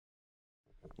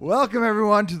Welcome,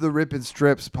 everyone, to the Rip and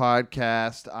Strips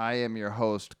podcast. I am your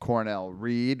host, Cornell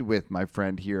Reed, with my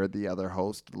friend here, the other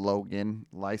host, Logan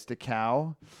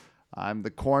Leistacow. I'm the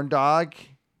corn dog.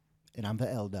 And I'm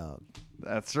the L dog.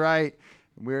 That's right.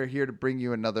 We're here to bring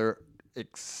you another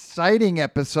exciting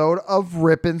episode of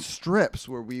Rip and Strips,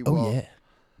 where we will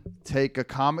take a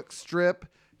comic strip,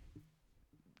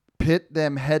 pit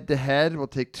them head to head. We'll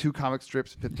take two comic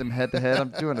strips, pit them head to head.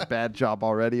 I'm doing a bad job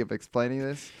already of explaining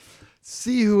this.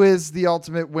 See who is the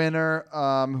ultimate winner,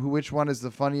 which one is the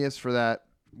funniest for that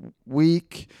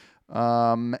week.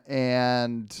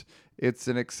 And it's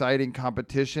an exciting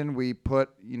competition. We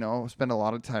spend a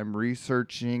lot of time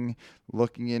researching,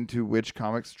 looking into which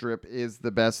comic strip is the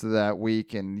best of that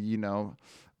week. And,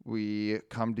 we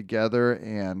come together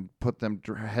and put them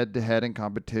head to head in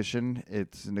competition.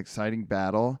 It's an exciting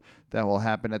battle that will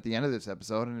happen at the end of this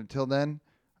episode. And until then,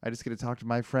 I just get to talk to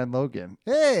my friend Logan.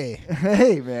 Hey.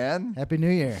 Hey, man. Happy New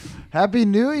Year. Happy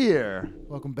New Year.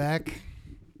 Welcome back.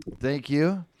 Thank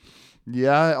you.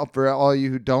 Yeah, for all you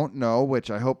who don't know,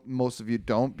 which I hope most of you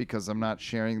don't because I'm not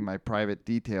sharing my private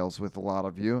details with a lot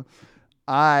of you,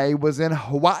 I was in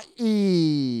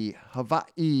Hawaii.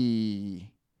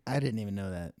 I didn't even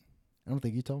know that. I don't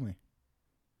think you told me.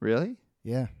 Really?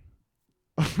 Yeah.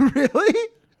 Really?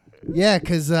 Yeah,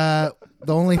 because the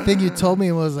only thing you told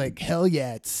me was like, hell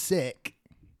yeah, it's sick.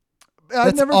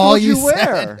 I never told you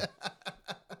where.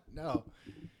 No.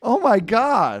 Oh, my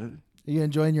God. Are you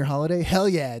enjoying your holiday? Hell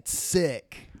yeah, it's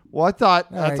sick. Well, I thought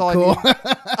cool.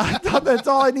 I thought that's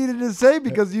all I needed to say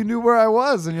because you knew where I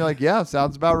was. And you're like, yeah,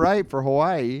 sounds about right for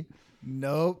Hawaii.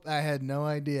 Nope. I had no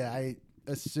idea. I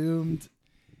assumed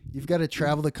you've got to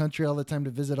travel the country all the time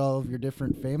to visit all of your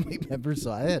different family members.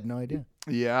 So I had no idea.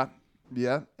 Yeah.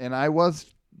 Yeah. And I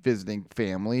was visiting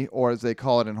family, or as they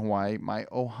call it in Hawaii, my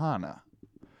ohana,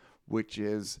 which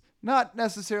is not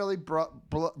necessarily blood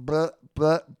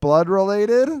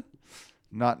related.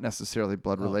 Not necessarily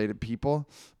blood-related people,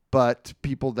 but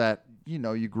people that,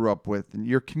 you grew up with in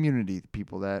your community,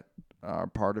 people that are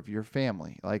part of your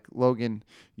family. Like, Logan,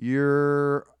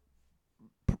 you're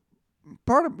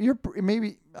part of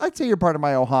I'd say you're part of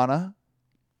my ohana.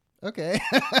 Okay.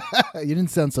 You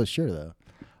didn't sound so sure, though.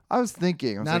 I was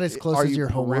thinking. Not as close as your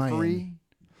Hawaiian.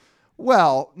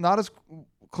 Well, not as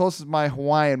close as my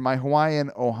Hawaiian. My Hawaiian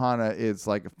ohana is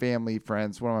like a family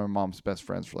friends, one of my mom's best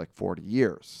friends for like 40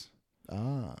 years.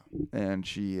 Ah. And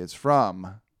she is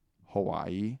from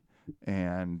Hawaii.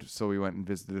 And so we went and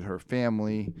visited her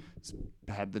family,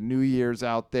 had the New Year's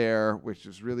out there, which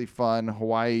is really fun.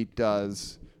 Hawaii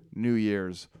does New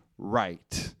Year's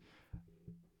right.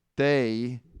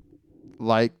 They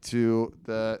like to,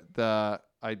 the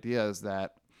idea is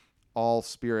that all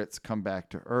spirits come back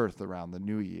to Earth around the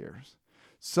New Year's.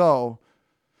 So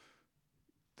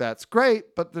that's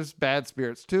great, but there's bad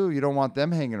spirits too. You don't want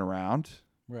them hanging around.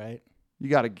 Right. You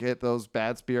got to get those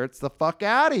bad spirits the fuck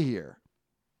out of here.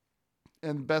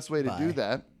 And the best way to do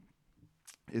that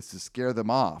is to scare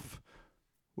them off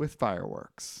with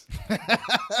fireworks.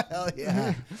 Hell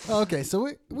yeah. Okay, so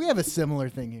we have a similar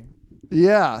thing here.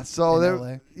 Yeah. So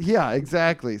LA. Yeah,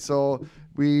 exactly. So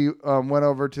we went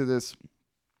over to this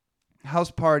house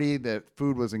party. The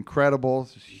food was incredible.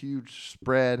 It's a huge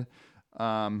spread.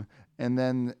 And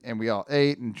we all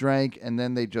ate and drank, and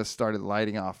then they just started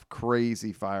lighting off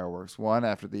crazy fireworks, one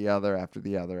after the other, after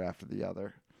the other, after the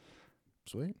other.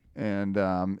 Sweet. And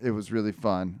it was really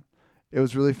fun.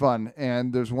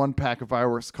 And there's one pack of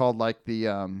fireworks called like the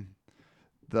oh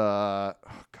God,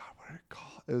 what did it call?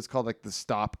 It was called like the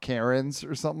Stop Karens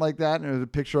or something like that. And it was a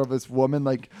picture of this woman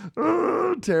like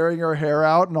tearing her hair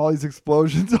out and all these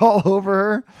explosions all over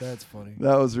her. That's funny.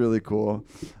 That was really cool.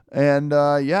 And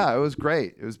it was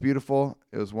great. It was beautiful.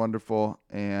 It was wonderful.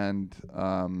 And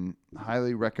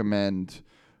highly recommend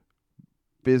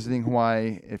visiting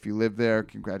Hawaii. If you live there,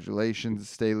 congratulations.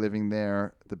 Stay living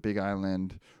there. The Big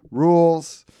Island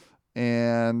rules.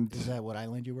 And is that what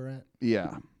island you were at?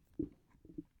 Yeah.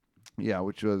 Yeah,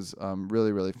 which was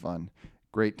really, really fun.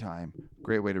 Great time.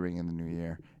 Great way to ring in the new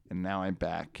year. And now I'm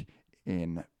back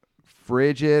in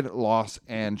frigid Los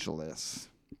Angeles.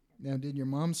 Now, did your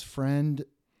mom's friend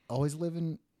always live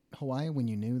in Hawaii when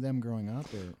you knew them growing up?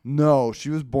 Or? No, she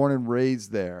was born and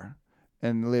raised there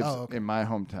and lives in my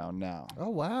hometown now. Oh,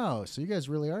 wow. So you guys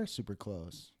really are super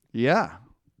close. Yeah.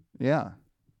 Yeah.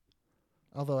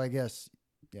 Although I guess,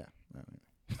 yeah.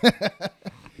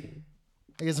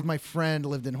 I guess if my friend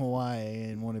lived in Hawaii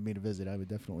and wanted me to visit, I would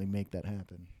definitely make that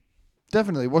happen.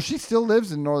 Definitely. Well, she still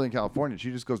lives in Northern California. She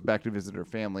just goes back to visit her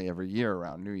family every year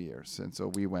around New Year's. And so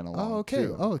we went along, too.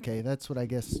 too. Oh, okay. That's what I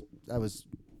guess I was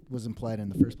was implied in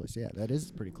the first place. Yeah, that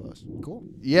is pretty close. Cool.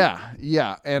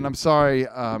 Yeah. And I'm sorry,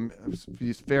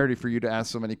 it's fair for you to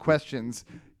ask so many questions,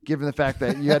 given the fact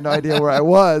that you had no idea where I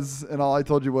was, and all I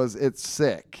told you was it's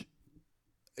sick.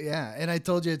 Yeah, and I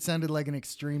told you it sounded like an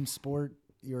extreme sport.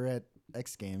 You were at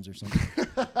X Games or something.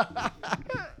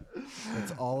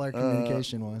 That's all our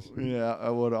communication was. Yeah, I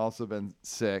would have also been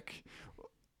sick.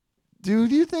 Do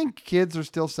you think kids are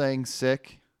still saying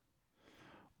sick?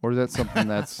 Or is that something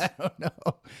that's...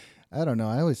 I don't know.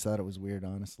 I always thought it was weird,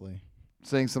 honestly.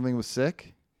 Saying something was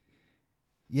sick?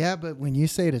 Yeah, but when you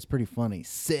say it, it's pretty funny.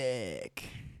 Sick.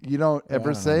 You don't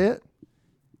ever say it?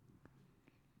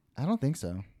 I don't think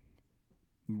so.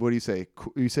 What do you say?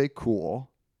 You say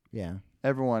cool. Yeah.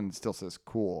 Everyone still says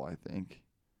cool, I think.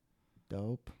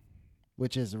 Dope.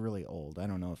 Which is really old. I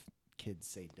don't know if kids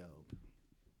say dope.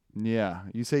 Yeah.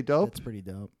 You say dope? That's pretty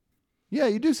dope. Yeah,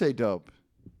 you do say dope.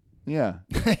 Yeah.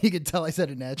 You can tell I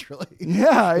said it naturally.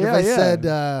 Yeah. I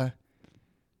said,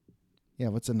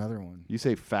 what's another one? You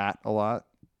say fat a lot.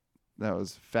 That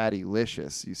was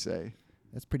fatty-licious, you say.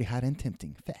 That's pretty hot and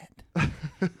tempting. Fat.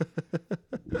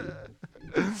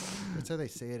 That's how they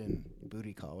say it in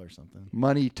Booty Call or something.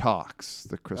 Money talks,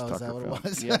 the Chris Tucker is that what film. it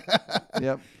was?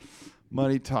 Yep.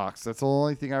 Money talks. That's the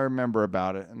only thing I remember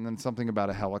about it. And then something about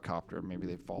a helicopter. Maybe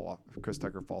they fall off. Chris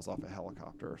Tucker falls off a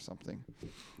helicopter or something.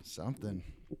 Something.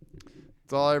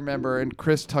 That's all I remember. In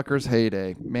Chris Tucker's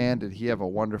heyday, man, did he have a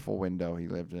wonderful window he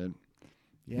lived in.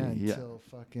 Yeah, until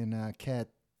fucking Cat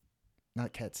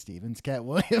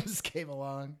Williams came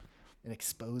along and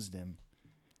exposed him.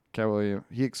 Cat Williams,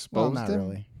 he exposed not him?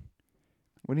 Really.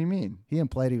 What do you mean? He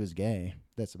implied he was gay.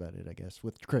 That's about it, I guess,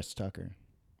 with Chris Tucker.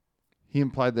 He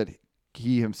implied that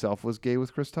he himself was gay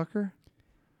with Chris Tucker?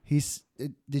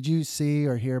 Did you see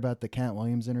or hear about the Cat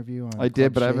Williams interview on I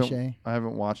did, but Club Shay I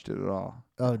haven't watched it at all.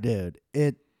 Oh, dude.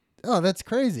 That's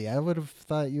crazy. I would have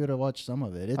thought you would have watched some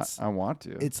of it. I want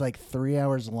to. It's like 3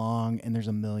 hours long, and there's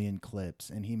 1 million clips,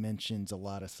 and he mentions a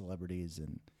lot of celebrities,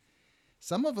 and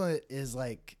some of it is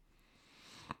like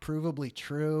provably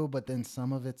true, but then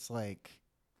some of it's like,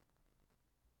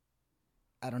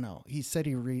 I don't know. He said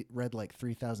he read like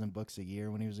 3,000 books a year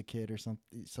when he was a kid or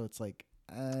something. So it's like,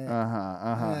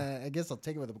 I guess I'll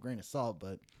take it with a grain of salt,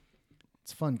 but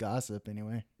it's fun gossip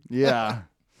anyway. Yeah.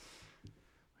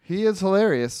 He is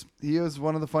hilarious. He is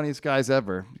one of the funniest guys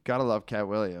ever. Gotta love Cat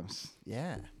Williams.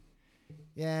 Yeah.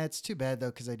 Yeah, it's too bad, though,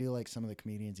 because I do like some of the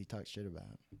comedians he talks shit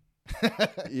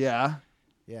about. Yeah?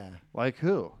 Yeah. Like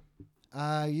who?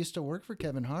 I used to work for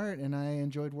Kevin Hart, and I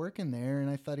enjoyed working there, and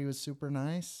I thought he was super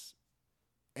nice.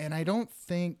 And I don't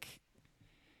think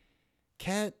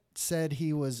Cat said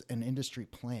he was an industry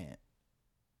plant,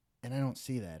 and I don't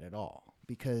see that at all,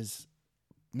 because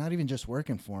not even just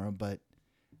working for him, but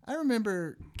I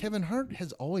remember Kevin Hart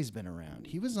has always been around.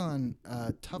 He was on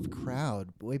Tough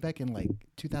Crowd way back in like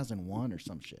 2001 or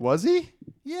some shit. Was he?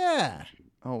 Yeah.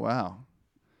 Oh, wow.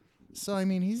 So, I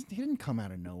mean, he didn't come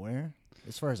out of nowhere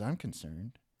as far as I'm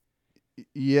concerned.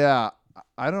 Yeah.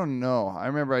 I don't know. I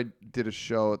remember I did a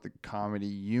show at the Comedy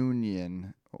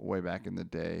Union way back in the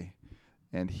day,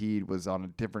 and he was on a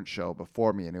different show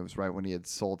before me, and it was right when he had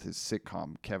sold his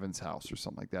sitcom, Kevin's House, or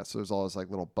something like that. So there's all this like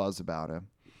little buzz about him.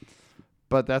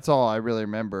 But that's all I really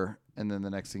remember. And then the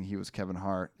next thing, he was Kevin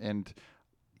Hart. And,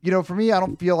 for me, I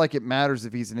don't feel like it matters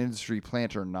if he's an industry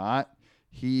plant or not.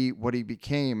 What he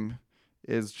became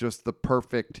is just the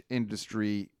perfect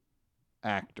industry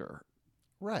actor.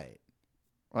 Right.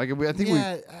 Like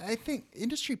I think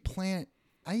industry plant,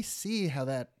 I see how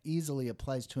that easily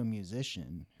applies to a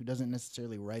musician who doesn't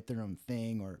necessarily write their own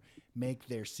thing or make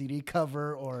their CD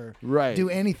cover or do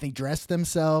anything, dress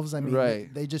themselves. I mean,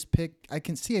 they just pick. I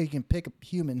can see how you can pick a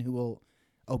human who will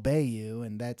obey you,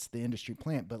 and that's the industry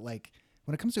plant. But like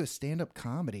when it comes to a stand-up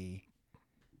comedy,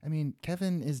 I mean,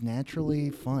 Kevin is naturally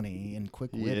funny and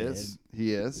quick-witted.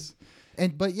 He is.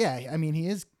 But yeah, I mean, he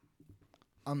is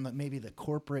on maybe the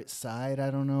corporate side.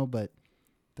 I don't know, but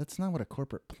that's not what a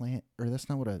corporate plant, or that's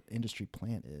not what an industry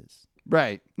plant is.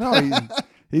 Right. No,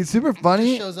 he's super funny.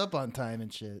 He just shows up on time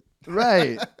and shit.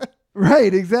 Right.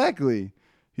 Right, exactly.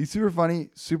 He's super funny,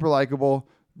 super likable,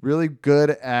 really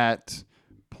good at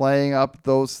playing up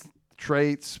those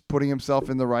traits, putting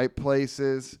himself in the right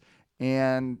places,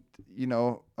 and,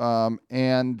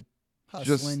 and hustling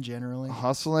just generally.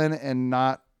 Hustling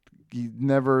and he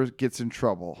never gets in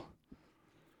trouble.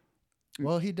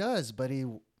 Well, he does, but he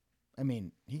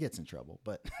gets in trouble,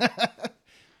 but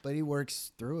but he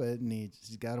works through it, and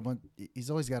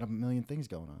he's always got 1 million things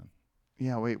going on.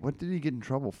 Yeah, wait, what did he get in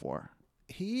trouble for?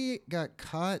 He got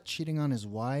caught cheating on his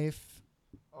wife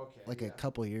a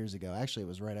couple years ago. Actually, it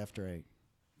was right after I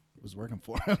was working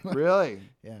for him. Really?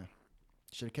 Yeah.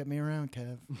 Should have kept me around,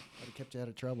 Kev. I'd have kept you out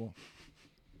of trouble.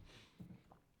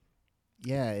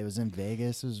 Yeah, it was in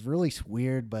Vegas. It was really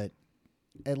weird, but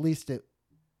at least it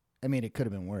could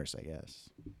have been worse, I guess.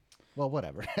 Well,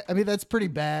 whatever. I mean, that's pretty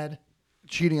bad.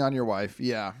 Cheating on your wife,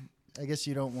 yeah. I guess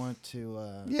you don't want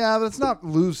to... Yeah, that's not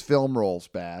lose film roles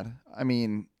bad. I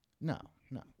mean... No.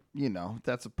 You know,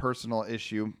 that's a personal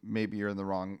issue. Maybe you're in the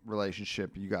wrong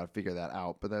relationship. You got to figure that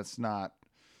out. But that's not...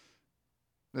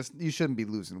 you shouldn't be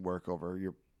losing work over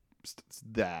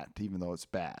that, even though it's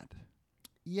bad.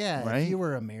 Yeah, right? If you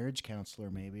were a marriage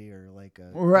counselor, maybe, or like a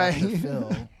right. Dr.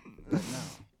 Phil. But no.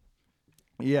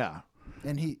 Yeah.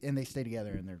 And they stay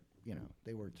together, and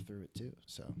they worked through it too.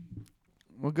 So,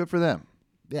 well, good for them.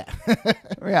 Yeah.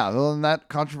 Yeah. Well, then that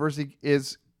controversy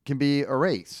can be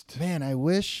erased. Man, I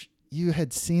wish you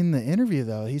had seen the interview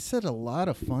though. He said a lot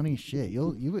of funny shit.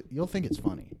 You'll think it's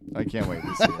funny. I can't wait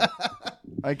to see it.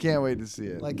 I can't wait to see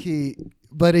it.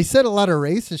 But he said a lot of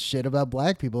racist shit about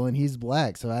black people, and he's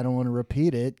black, so I don't want to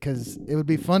repeat it because it would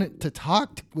be fun to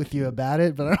talk with you about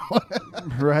it, but I don't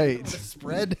want to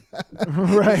spread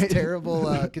these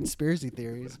terrible conspiracy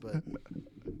theories, but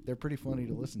they're pretty funny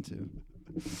to listen to.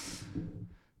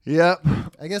 Yep.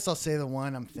 I guess I'll say the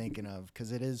one I'm thinking of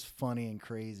because it is funny and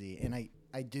crazy, and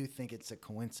I do think it's a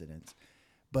coincidence.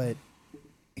 But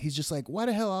he's just like, why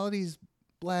the hell all these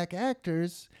black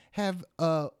actors have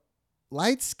a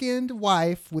light-skinned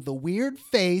wife with a weird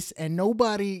face and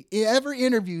nobody ever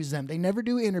interviews them? They never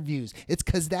do interviews. It's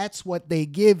because that's what they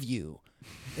give you.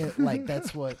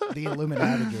 That's what the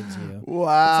Illuminati gives you.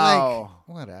 Wow. It's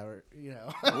like, whatever,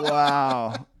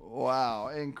 Wow.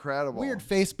 Incredible. Weird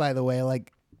face, by the way.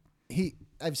 Like,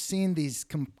 I've seen these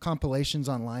compilations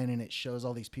online, and it shows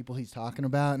all these people he's talking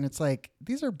about, and it's like,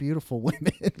 these are beautiful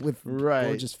women with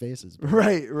gorgeous faces.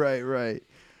 Right.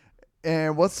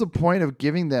 And what's the point of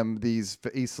giving them these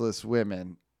faceless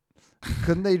women?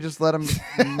 Couldn't they just let them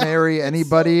marry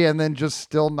anybody and then just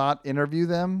still not interview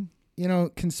them?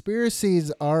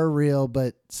 Conspiracies are real,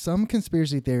 but some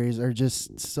conspiracy theories are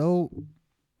just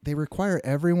they require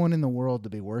everyone in the world to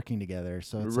be working together.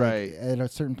 So it's like, at a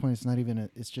certain point, it's not even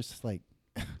it's just like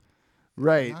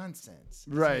nonsense.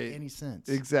 It doesn't make any sense.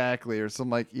 Exactly. Or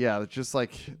some it's just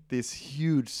like this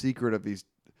huge secret of these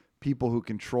people who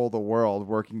control the world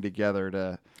working together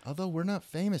to... Although we're not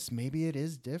famous, maybe it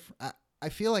is different. I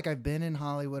feel like I've been in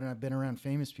Hollywood and I've been around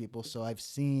famous people, so I've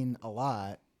seen a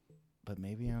lot, but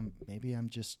maybe I'm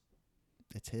just,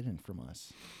 it's hidden from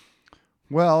us.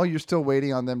 Well, you're still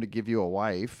waiting on them to give you a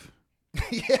wife.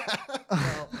 Yeah.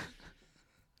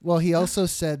 Well, he also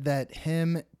said that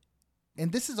him,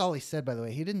 and this is all he said, by the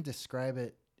way. He didn't describe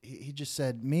it. He just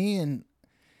said, me and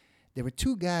there were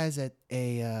two guys at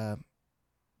a...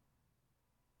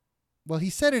 Well,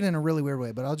 he said it in a really weird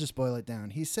way, but I'll just boil it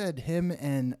down. He said him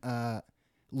and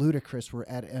Ludacris were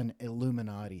at an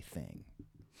Illuminati thing.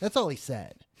 That's all he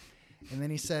said. And then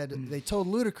he said they told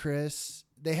Ludacris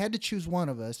they had to choose one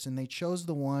of us, and they chose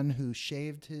the one who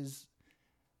shaved his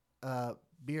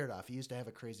beard off. He used to have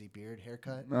a crazy beard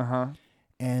haircut. Uh-huh.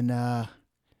 And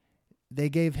they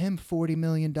gave him $40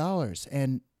 million.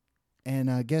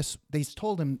 And I guess they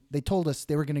told us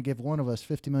they were going to give one of us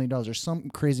 $50 million or some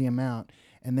crazy amount.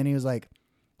 And then he was like,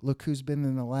 look who's been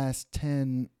in the last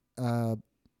 10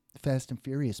 Fast and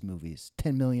Furious movies,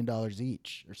 $10 million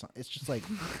each or something. It's just like,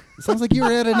 it sounds like you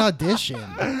were at an audition.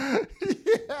 Yeah.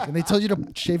 And they told you to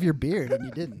shave your beard and you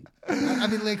didn't. I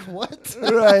mean, like, what?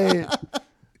 Right.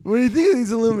 When you think of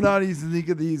these Illuminatis, you think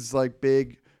of these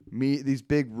these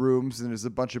big rooms, and there's a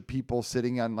bunch of people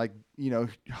sitting on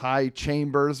high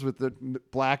chambers with the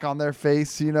black on their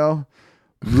face,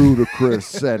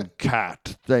 Ludacris and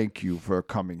Kat, thank you for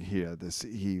coming here this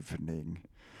evening.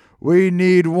 We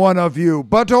need one of you,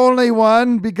 but only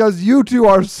one, because you two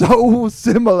are so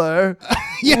similar.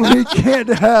 Yeah. We can't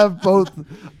have both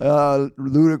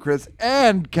Ludacris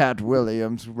and Kat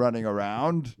Williams running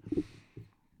around.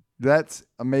 That's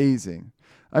amazing.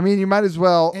 I mean, you might as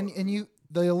well... And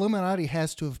the Illuminati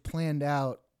has to have planned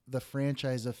out the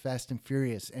franchise of Fast and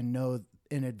Furious and know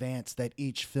in advance that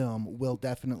each film will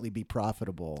definitely be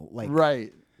profitable.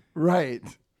 Right.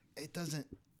 It doesn't,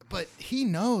 but he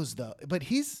knows though. But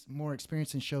he's more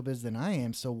experienced in showbiz than I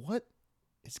am. So what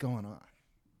is going on?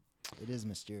 It is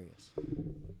mysterious.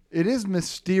 It is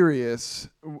mysterious,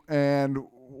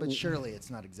 but surely it's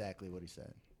not exactly what he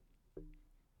said.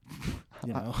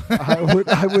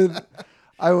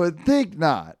 I would think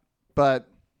not. But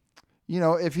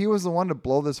if he was the one to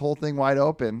blow this whole thing wide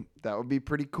open, that would be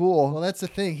pretty cool. Well, that's the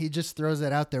thing. He just throws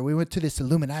it out there. We went to this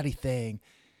Illuminati thing.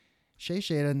 Shay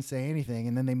doesn't say anything,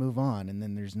 and then they move on, and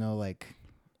then there's no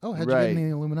oh, how'd you get in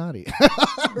the Illuminati?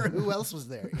 Or who else was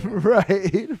there?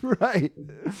 You know?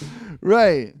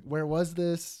 Right. Where was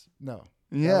this? No.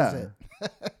 Yeah. That was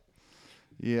it.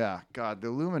 Yeah. God, the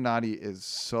Illuminati is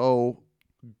so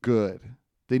good.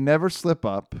 They never slip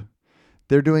up.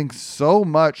 They're doing so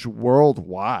much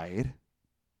worldwide,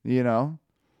 you know?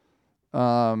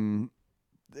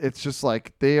 It's just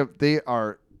like they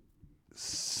are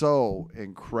so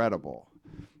incredible.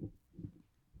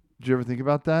 Did you ever think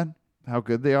about that? How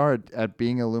good they are at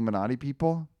being Illuminati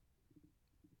people?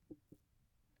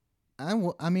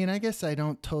 I mean, I guess I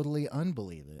don't totally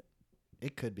unbelieve it.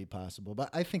 It could be possible, but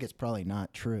I think it's probably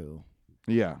not true.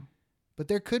 Yeah. But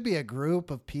there could be a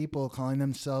group of people calling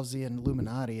themselves the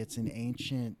Illuminati. It's an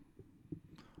ancient,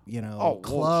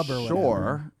 club or whatever.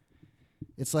 Sure.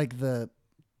 It's like But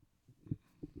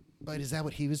is that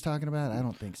what he was talking about? I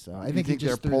don't think so. I think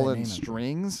they're pulling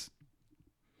strings.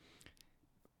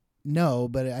 No,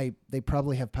 but they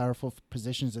probably have powerful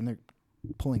positions and they're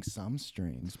pulling some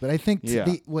strings. But I think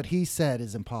what he said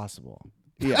is impossible.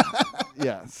 Yeah.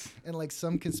 Yes. And like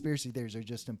some conspiracy theories are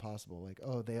just impossible. Like,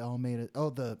 oh, they all made it. Oh,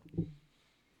 the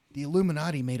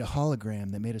Illuminati made a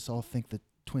hologram that made us all think the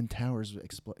Twin Towers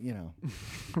explode.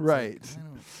 Right. Like, I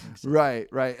don't think so.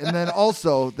 Right. And then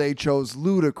also they chose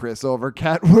Ludacris over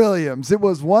Cat Williams. It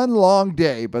was one long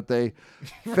day, but they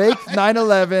faked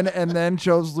 9/11 and then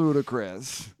chose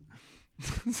Ludacris.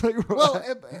 It's like, well,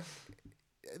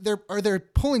 are they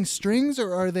pulling strings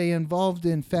or are they involved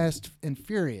in Fast and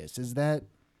Furious? Is that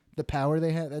the power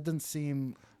they have? That doesn't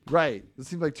seem right. It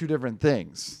seems like two different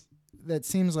things. That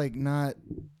seems like not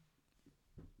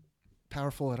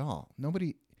powerful at all.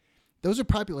 Those are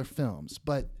popular films,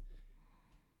 but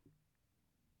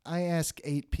I ask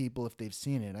 8 people if they've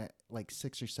seen it. Like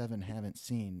 6 or 7 haven't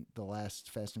seen the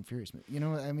last Fast and Furious movie. You know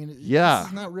what I mean? Yeah. This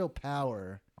is not real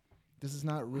power. This is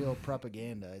not real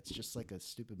propaganda. It's just like a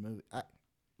stupid movie.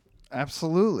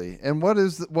 Absolutely. And what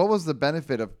was the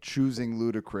benefit of choosing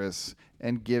Ludacris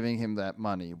and giving him that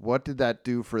money? What did that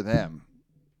do for them?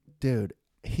 Dude,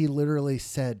 he literally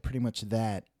said pretty much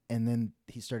that, and then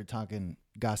he started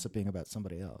gossiping about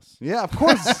somebody else. Yeah, of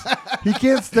course. He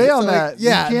can't stay on that.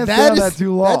 Yeah, he can't stay on that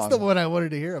too long. That's the one I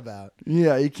wanted to hear about.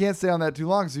 Yeah, he can't stay on that too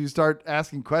long. So you start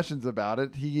asking questions about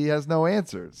it. He has no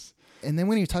answers. And then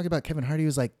when he talked about Kevin Hart, he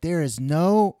was like,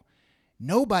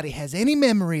 nobody has any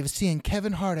memory of seeing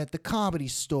Kevin Hart at the Comedy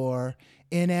Store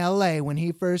in L.A. when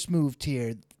he first moved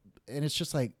here. And it's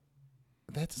just like,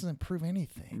 that doesn't prove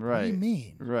anything. Right. What do you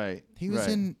mean? Right. He was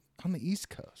on the East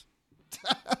Coast.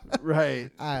 Right.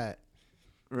 Right.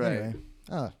 Anyway.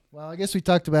 Oh, well, I guess we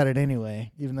talked about it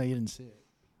anyway, even though you didn't see it.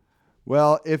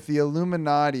 Well, if the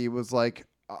Illuminati was like,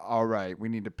 all right, we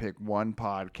need to pick one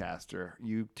podcaster.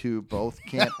 You two both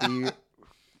can't be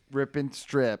ripping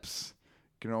strips.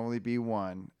 Can only be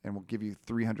one, and we'll give you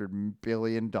 $300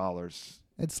 billion.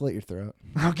 I'd slit your throat.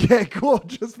 Okay, cool.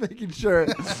 Just making sure.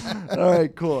 All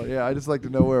right, cool. Yeah, I just like to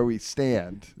know where we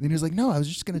stand. Then he was like, no, I was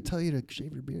just going to tell you to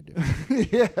shave your beard,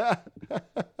 dude. Yeah.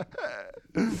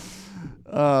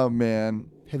 Oh, man.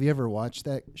 Have you ever watched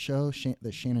that show,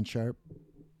 the Shannon Sharp?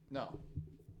 No.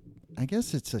 I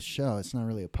guess it's a show. It's not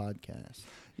really a podcast.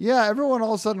 Yeah, everyone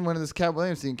all of a sudden when this Cat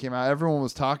Williams thing came out, everyone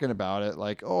was talking about it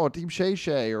like, oh, Team Shay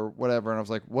Shay or whatever. And I was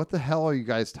like, what the hell are you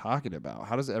guys talking about?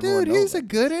 How does everyone know? Dude, he's a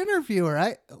good interviewer.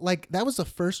 That was the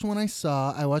first one I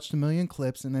saw. I watched a million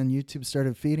clips and then YouTube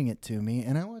started feeding it to me.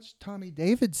 And I watched Tommy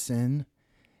Davidson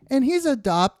and he's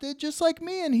adopted just like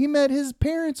me. And he met his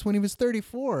parents when he was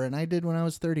 34 and I did when I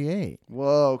was 38.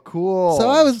 Whoa, cool. So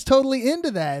I was totally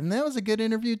into that. And that was a good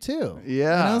interview too.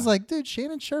 Yeah. And I was like, dude,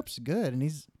 Shannon Sharp's good.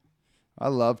 And I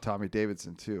love Tommy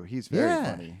Davidson too. He's very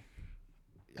funny.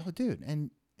 Oh, dude. And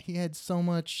he had so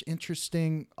much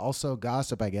interesting, also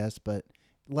gossip, I guess, but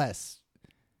less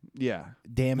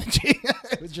damaging.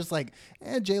 It was just like,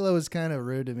 J-Lo was kind of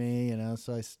rude to me,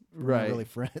 so we're not really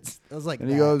friends. I was like, and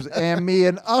he goes, and me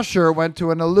and Usher went to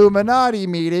an Illuminati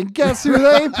meeting. Guess who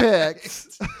they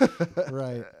picked?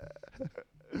 Right.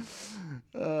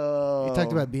 Oh. He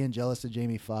talked about being jealous of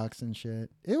Jamie Foxx and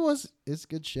shit. It's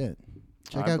good shit.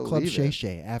 Check out Club Shay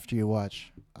Shay after you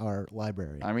watch our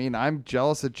library. I mean, I'm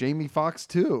jealous of Jamie Foxx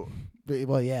too.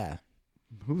 Well, yeah.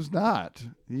 Who's not?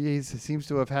 He seems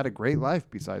to have had a great life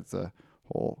besides the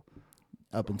whole...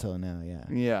 Up until now, yeah.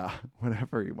 Yeah,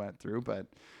 whatever he went through. But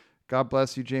God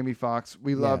bless you, Jamie Foxx.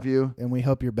 We love you. And we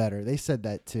hope you're better. They said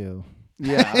that too.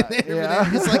 Yeah.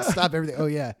 It's like, stop everything. Oh,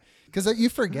 yeah. Because you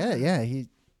forget. Yeah.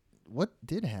 What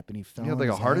did happen? He fell. He had like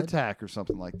a heart attack or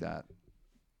something like that.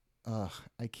 Ugh,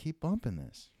 I keep bumping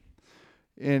this.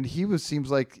 And he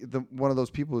seems like one of those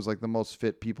people who's like the most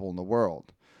fit people in the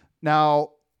world.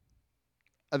 Now,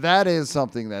 that is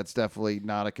something that's definitely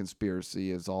not a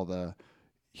conspiracy, is all the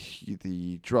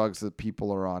drugs that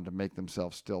people are on to make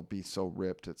themselves still be so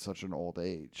ripped at such an old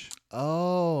age.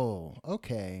 Oh,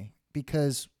 okay.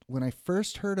 Because when I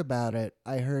first heard about it,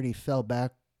 I heard he fell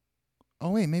back.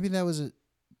 Oh, wait, maybe that was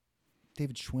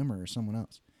David Schwimmer or someone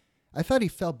else. I thought he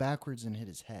fell backwards and hit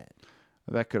his head.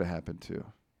 That could have happened too.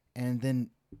 And then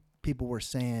people were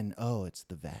saying, oh, it's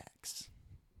the vax.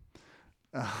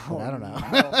 Oh, but I don't know.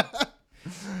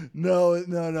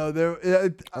 No.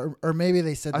 There, or maybe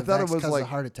they said the vax it was caused like a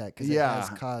heart attack because it has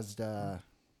caused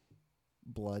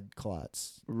blood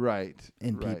clots. Right.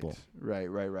 In people. Right.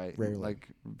 Rarely. Like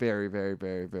very, very,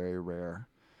 very, very rare.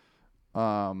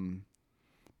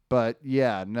 But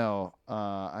yeah, no.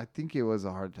 I think it was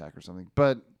a heart attack or something.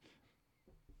 But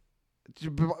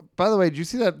by the way, did you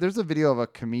see that? There's a video of a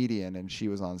comedian and she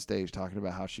was on stage talking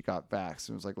about how she got vaxxed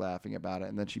and was like laughing about it,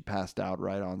 and then she passed out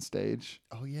right on stage.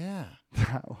 Oh yeah,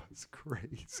 that was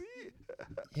crazy.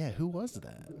 Yeah, who was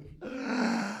that?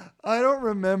 I don't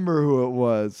remember who it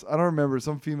was. I don't remember,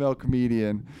 some female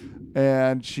comedian,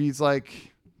 and she's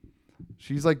like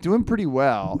doing pretty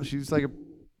well. She was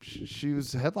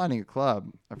headlining a club.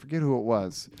 I forget who it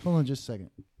was. Hold on just a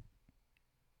second.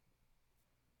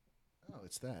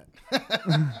 It's that.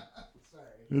 Sorry.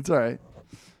 It's all right.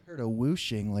 Heard a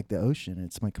whooshing like the ocean.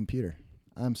 It's my computer.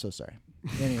 I'm so sorry.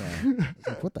 Anyway, I was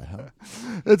like, what the hell?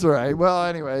 It's all right. Well,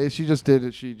 anyway, she just did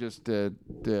it. She just did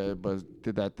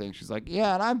that thing. She's like,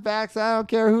 yeah, and I'm vaxxed. I don't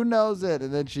care who knows it.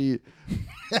 And then she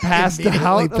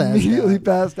immediately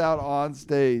passed out on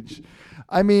stage.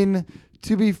 I mean,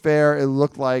 to be fair, it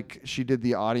looked like she did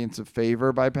the audience a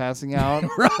favor by passing out.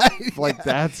 Right. Like,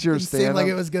 that's your stand-up. It seemed like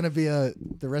it was going to be the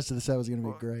rest of the set was going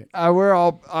to be great. I'm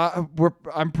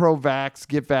pro-vax,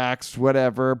 get vaxxed,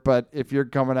 whatever. But if you're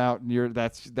coming out and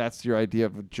that's your idea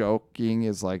of joking,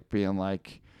 is like being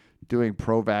like doing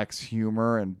pro-vax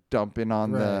humor and dumping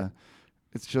on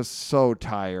it's just so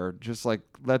tired. Just like,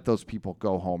 let those people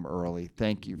go home early.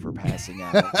 Thank you for passing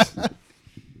out.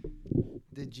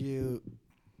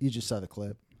 You just saw the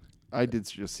clip? I did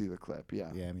just see the clip,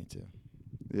 yeah. Yeah, me too.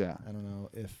 Yeah. I don't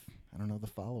know the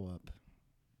follow-up.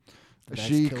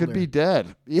 She could be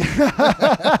dead.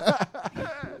 Yeah.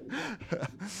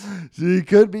 She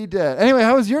could be dead. Anyway,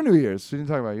 how was your New Year's? We didn't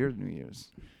talk about your New Year's.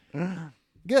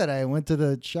 Good. I went to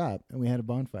the shop and we had a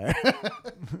bonfire.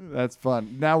 That's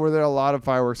fun. Now, were there a lot of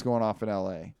fireworks going off in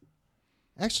L.A.?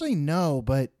 Actually, no,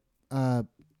 but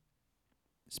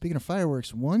speaking of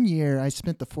fireworks, one year I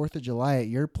spent the 4th of July at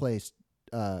your place,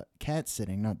 cat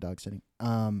sitting, not dog sitting.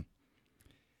 And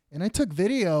I took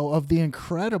video of the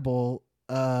incredible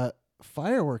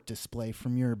firework display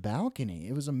from your balcony.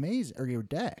 It was amazing, or your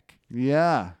deck.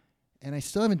 Yeah. And I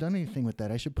still haven't done anything with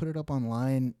that. I should put it up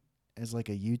online as like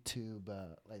a YouTube,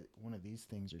 like one of these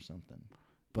things or something.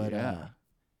 But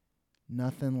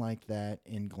nothing like that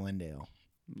in Glendale.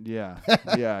 Yeah.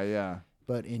 Yeah.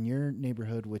 But in your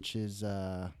neighborhood, which is,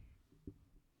 I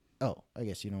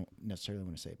guess you don't necessarily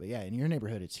want to say, but yeah, in your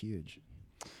neighborhood, it's huge.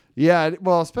 Yeah,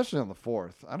 well, especially on the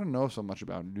 4th. I don't know so much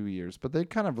about New Year's, but they're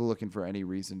kind of looking for any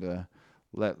reason to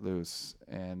let loose.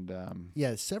 And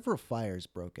yeah, several fires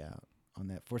broke out on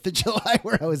that 4th of July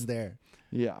where I was there.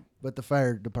 Yeah. But the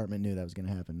fire department knew that was going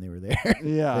to happen. They were there.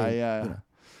 Yeah.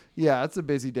 Yeah, it's a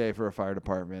busy day for a fire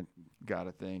department,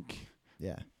 gotta think.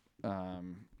 Yeah.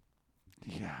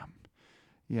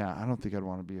 Yeah, I don't think I'd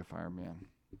want to be a fireman.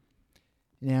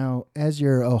 Now, as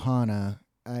your Ohana,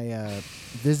 I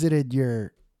visited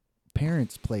your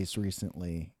parents' place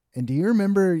recently. And do you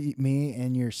remember me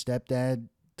and your stepdad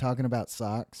talking about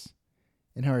socks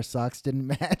and how our socks didn't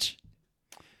match?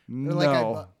 No.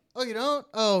 Like, oh, you don't?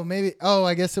 Oh, maybe. Oh,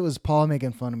 I guess it was Paul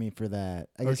making fun of me for that.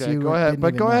 I guess okay, you go ahead.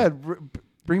 But go know. ahead.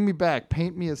 Bring me back.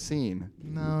 Paint me a scene.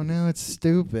 No, it's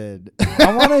stupid.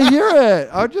 I want to hear it.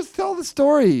 I'll just tell the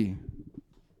story.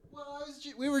 Well,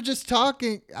 we were just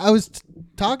talking. I was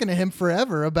talking to him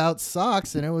forever about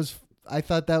socks, and it was. I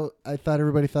thought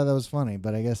everybody thought that was funny,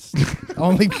 but I guess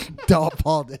only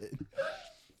Paul did.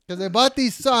 Because I bought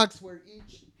these socks where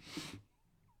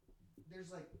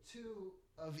there's like 2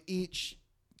 of each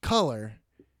color.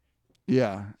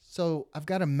 Yeah. So I've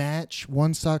got to match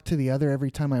one sock to the other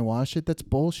every time I wash it. That's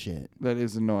bullshit. That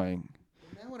is annoying.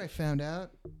 And now what I found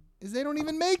out is they don't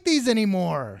even make these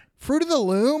anymore. Fruit of the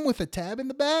Loom with a tab in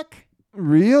the back.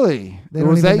 Really?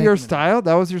 Was that your style?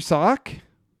 That was your sock?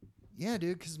 Yeah,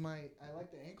 dude, because I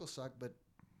like the ankle sock, but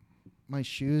my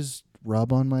shoes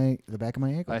rub on the back of my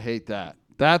ankle. I hate that.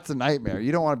 That's a nightmare.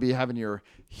 You don't want to be having your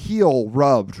heel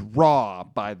rubbed raw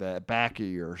by the back of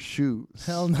your shoes.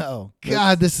 Hell no.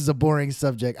 God, this is a boring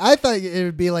subject. I thought it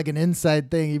would be like an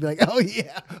inside thing. You'd be like, oh,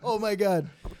 yeah. Oh, my God.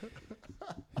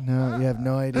 No, you have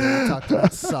no idea. We talked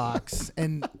about socks,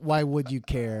 and why would you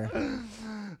care?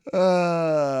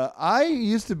 I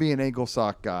used to be an ankle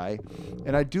sock guy,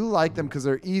 and I do like them because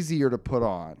they're easier to put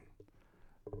on.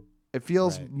 It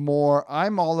feels more.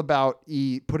 I'm all about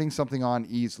putting something on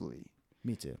easily.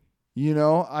 Me too. You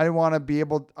know, I want to be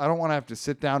able. I don't want to have to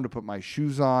sit down to put my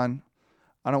shoes on.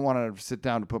 I don't want to sit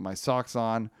down to put my socks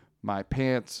on, my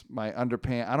pants, my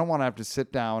underpants. I don't want to have to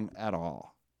sit down at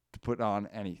all to put on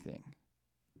anything.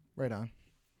 Right on.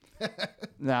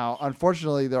 Now,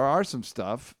 unfortunately, there are some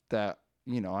stuff that,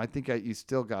 I think you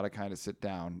still got to kind of sit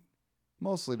down,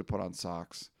 mostly to put on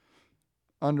socks.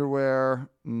 Underwear,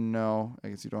 no. I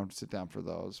guess you don't have to sit down for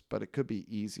those, but it could be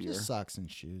easier. Just socks and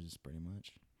shoes, pretty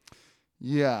much.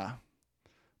 Yeah.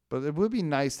 But it would be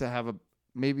nice to have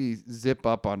maybe zip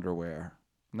up underwear.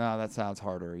 No, that sounds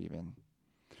harder even.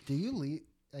 Do you leave?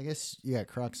 I guess you got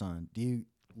Crocs on. Do you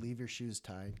leave your shoes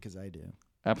tied? Because I do.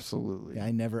 Absolutely. Yeah,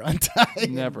 I never untie.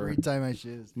 Never. Retie my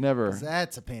shoes. Never.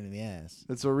 That's a pain in the ass.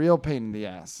 It's a real pain in the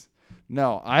ass.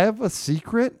 No, I have a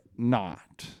secret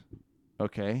knot.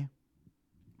 Okay.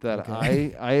 That I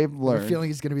have learned. I have a feeling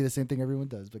it's going to be the same thing everyone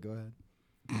does, but go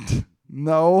ahead.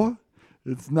 No,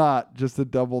 it's not just a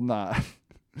double knot.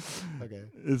 Okay.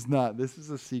 It's not. This is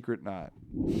a secret knot.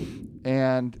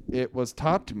 And it was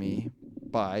taught to me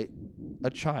by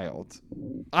a child.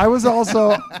 I was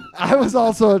also a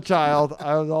child.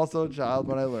 I was also a child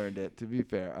when I learned it, to be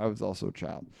fair. I was also a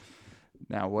child.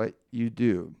 Now, what you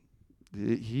do,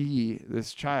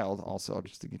 this child also,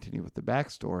 just to continue with the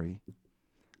backstory,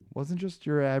 wasn't just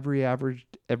your average,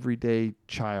 everyday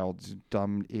child,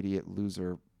 dumb, idiot,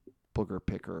 loser, booger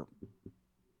picker,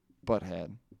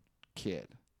 butthead kid.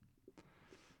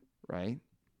 Right?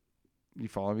 You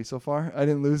follow me so far? I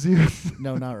didn't lose you?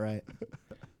 No, not right.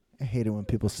 I hate it when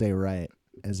people say right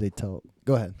as they tell.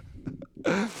 Go ahead.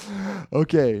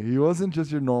 Okay, he wasn't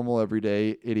just your normal,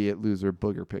 everyday, idiot, loser,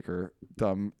 booger picker,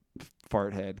 dumb,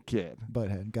 fart head kid.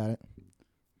 Butthead, got it.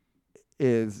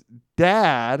 His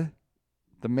dad,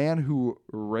 the man who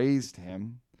raised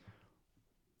him,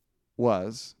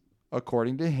 was,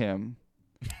 according to him,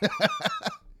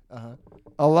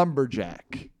 a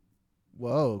lumberjack.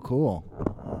 Whoa, cool.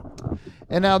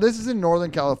 And now this is in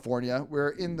Northern California. We're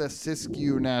in the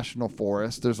Siskiyou National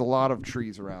Forest. There's a lot of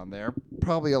trees around there.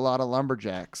 Probably a lot of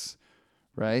lumberjacks,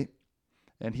 right?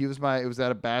 And it was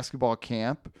at a basketball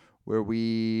camp where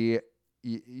you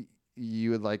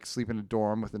would like sleep in a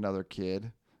dorm with another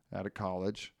kid out of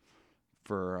college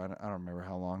for, I don't remember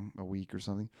how long, a week or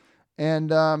something.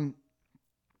 And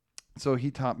so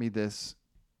he taught me this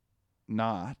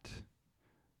knot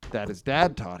that his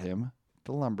dad taught him,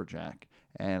 the lumberjack.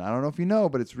 And I don't know if you know,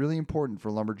 but it's really important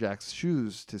for lumberjacks'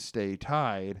 shoes to stay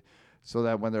tied so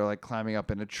that when they're like climbing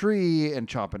up in a tree and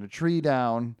chopping a tree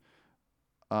down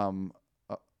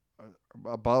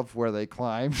above where they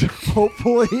climbed,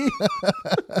 hopefully.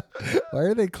 Why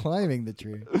are they climbing the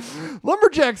tree?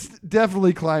 Lumberjacks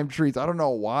definitely climb trees. I don't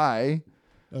know why.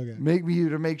 Okay.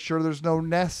 To make sure there's no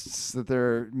nests that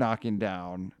they're knocking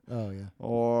down. Oh, yeah.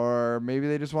 Or maybe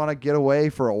they just want to get away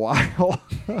for a while.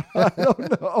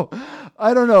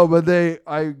 I don't know, but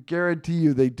I guarantee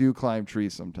you they do climb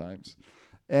trees sometimes.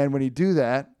 And when you do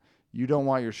that, you don't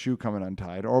want your shoe coming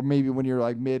untied. Or maybe when you're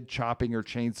like mid chopping or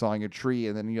chainsawing a tree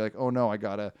and then you're like, oh no, I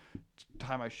got to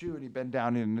tie my shoe, and you bend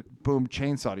down and boom,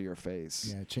 chainsaw to your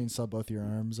face. Yeah, chainsaw both your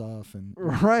arms off and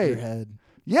your head.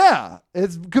 Yeah,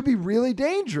 it could be really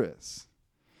dangerous.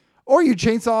 Or you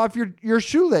chainsaw off your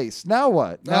shoelace. Now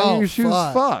what? Now your shoe's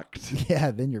fucked.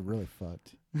 Yeah, then you're really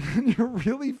fucked. You're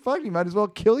really fucked. You might as well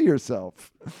kill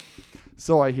yourself.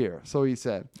 So I hear. So he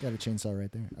said. Got a chainsaw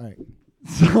right there. All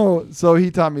right. So he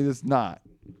taught me this knot.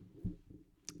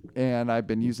 And I've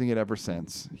been using it ever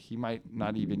since. He might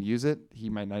not even use it. He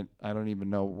might not. I don't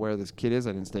even know where this kid is.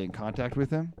 I didn't stay in contact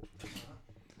with him.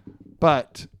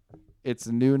 But it's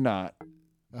a new knot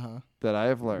that I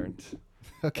have learned.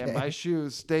 Okay. And my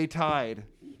shoes stay tied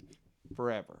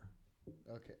forever.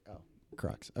 Okay. Oh,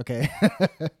 Crocs. Okay.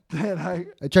 Then I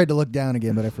tried to look down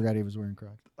again, but I forgot he was wearing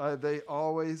Crocs.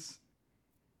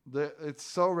 It's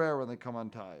so rare when they come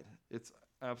untied. It's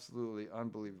absolutely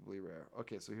unbelievably rare.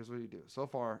 Okay, so here's what you do. So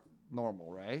far,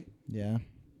 normal, right? Yeah.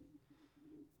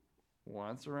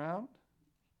 Once around.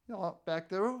 Back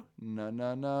through.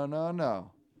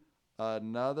 No.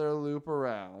 Another loop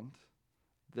around.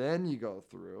 Then you go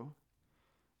through.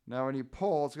 Now, when you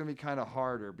pull, it's going to be kind of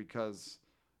harder because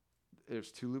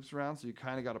there's two loops around, so you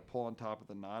kind of got to pull on top of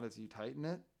the knot as you tighten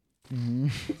it. Mm-hmm.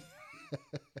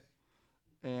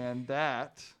 And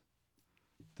that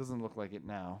doesn't look like it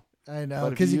now. I know,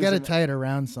 because you got to tie it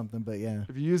around something, but yeah.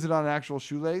 If you use it on an actual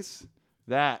shoelace,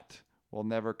 that will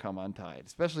never come untied,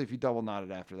 especially if you double knot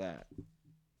it after that.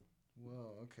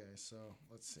 Whoa, okay, so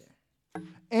let's see.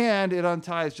 And it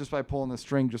unties just by pulling the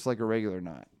string just like a regular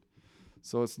knot.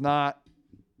 So it's not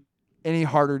any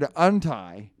harder to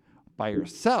untie by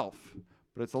yourself,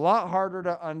 but it's a lot harder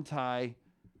to untie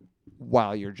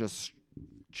while you're just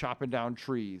chopping down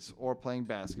trees or playing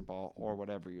basketball or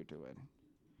whatever you're doing.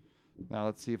 Now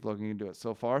let's see if Logan can do it.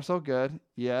 So far, so good.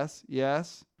 Yes,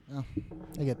 yes. Oh,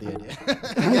 I get the idea.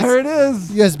 There it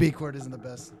is. USB cord isn't the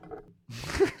best.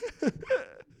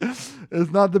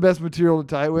 It's not the best material to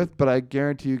tie it with, but I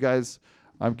guarantee you guys,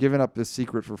 I'm giving up this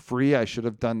secret for free. I should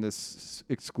have done this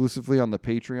exclusively on the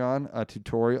Patreon, a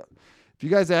tutorial. If you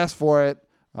guys ask for it,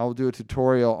 I will do a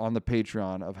tutorial on the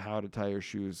Patreon of how to tie your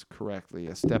shoes correctly,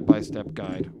 a step-by-step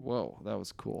guide. Whoa, that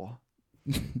was cool.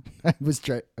 I was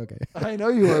trying. Okay. I know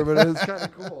you were, but it was kind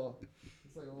of cool.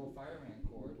 It's like a little fireman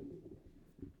cord.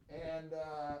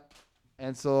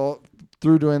 And so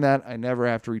through doing that, I never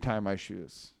have to retie my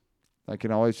shoes. I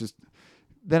can always just,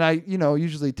 then I,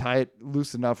 usually tie it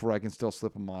loose enough where I can still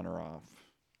slip them on or off.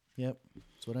 Yep.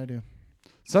 That's what I do.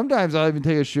 Sometimes I'll even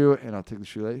take a shoe and I'll take the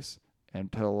shoelace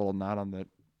and put a little knot on the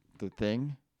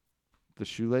thing, the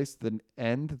shoelace, the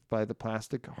end by the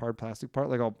hard plastic part.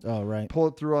 Like I'll pull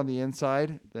it through on the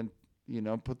inside, then,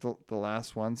 put the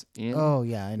last ones in. Oh,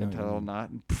 yeah, I know. And tie a little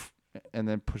knot and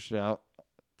then push it out.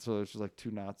 So there's just like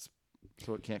 2 knots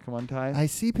so it can't come untied. I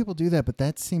see people do that, but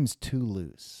that seems too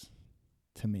loose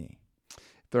to me.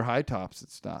 If they're high tops,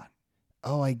 it's not.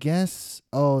 Oh, I guess.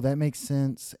 Oh, that makes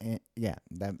sense. And yeah,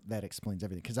 that explains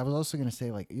everything. Because I was also going to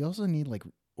say, like, you also need, like,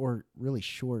 or really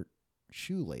short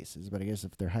shoelaces. But I guess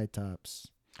if they're high tops.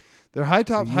 They're high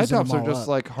tops. High tops are just,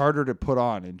 like, harder to put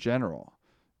on in general.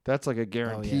 That's like a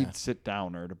guaranteed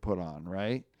sit-downer to put on,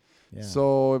 right? Yeah.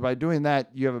 So by doing that,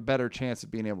 you have a better chance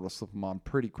of being able to slip them on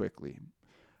pretty quickly.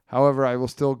 However, I will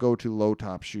still go to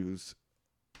low-top shoes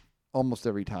almost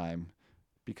every time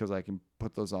because I can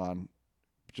put those on,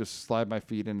 just slide my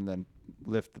feet in and then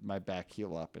lift my back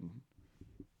heel up and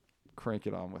crank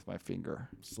it on with my finger.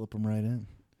 Slip them right in.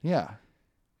 Yeah.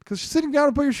 Because sitting down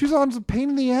and put your shoes on is a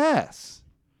pain in the ass.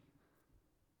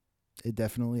 It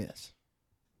definitely is.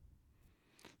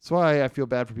 That's why I feel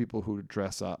bad for people who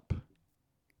dress up.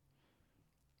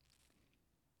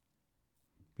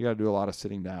 You got to do a lot of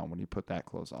sitting down when you put that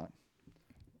clothes on.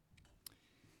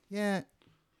 Yeah.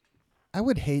 I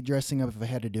would hate dressing up if I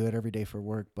had to do it every day for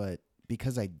work, but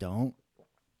because I don't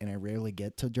and I rarely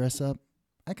get to dress up,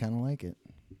 I kind of like it.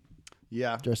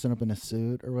 Yeah. Dressing up in a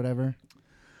suit or whatever.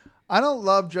 I don't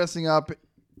love dressing up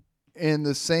in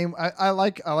the same. I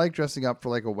like dressing up for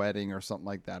like a wedding or something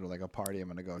like that, or like a party I'm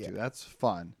going to go to. That's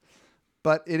fun.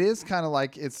 But it is kind of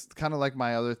like, it's kind of like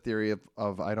my other theory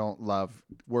of I don't love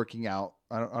working out.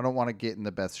 I don't want to get in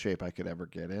the best shape I could ever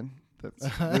get in.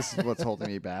 This is what's holding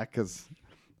me back, because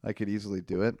I could easily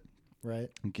do it. Right.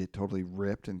 And get totally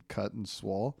ripped and cut and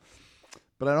swole.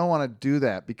 But I don't want to do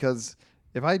that, because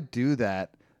if I do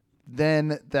that,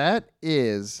 then that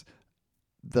is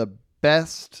the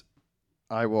best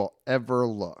I will ever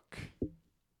look.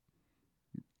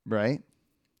 Right?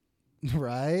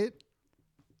 Right.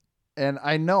 And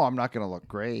I know I'm not going to look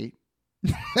great.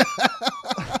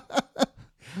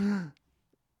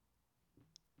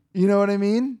 You know what I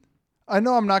mean? I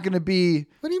know I'm not going to be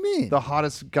What do you mean? the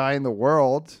hottest guy in the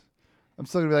world. I'm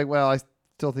still going to be like, well, I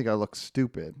still think I look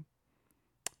stupid.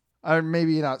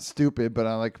 Maybe not stupid, but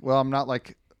I'm like, well, I'm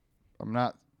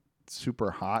not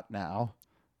super hot now.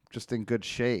 I'm just in good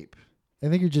shape. I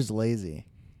think you're just lazy.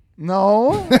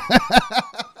 No.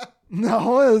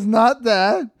 No, it's not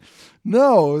that.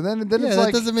 No, then it's that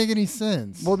like, doesn't make any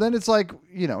sense. well, then it's like,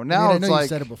 now I know it's like, you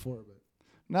said it before, but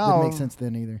now it didn't make sense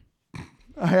then either.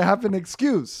 I have an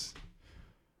excuse.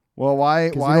 Well, why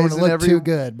You don't isn't look too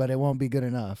good, but it won't be good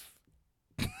enough.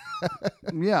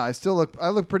 Yeah, I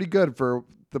look pretty good for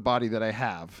the body that I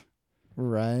have.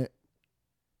 Right.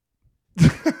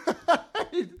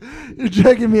 You're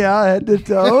checking me out head to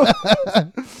toe.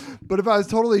 But if I was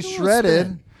totally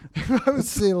shredded, Let's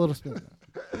see a little spin.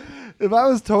 if I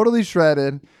was totally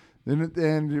shredded,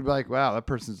 then you'd be like, wow, that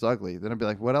person's ugly. Then I'd be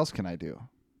like, what else can I do?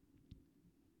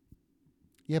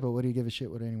 Yeah, but what do you give a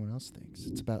shit what anyone else thinks?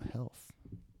 It's about health.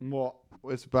 Well,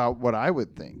 it's about what I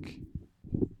would think.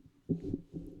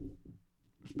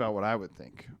 It's about what I would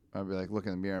think. I'd be like, look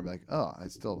in the mirror and be like, oh, I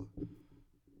still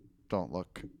don't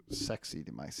look sexy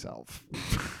to myself.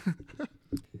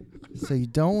 So you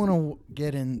don't want to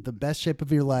get in the best shape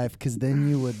of your life, because then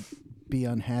you would be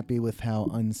unhappy with how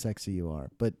unsexy you are.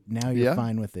 But now you're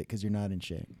fine with it because you're not in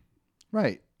shape.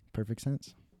 Right. Perfect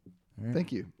sense. Right.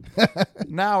 Thank you.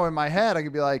 Now in my head, I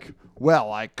could be like,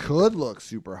 well, I could look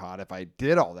super hot if I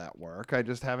did all that work. I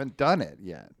just haven't done it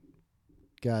yet.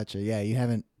 Gotcha. Yeah, you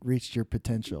haven't reached your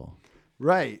potential.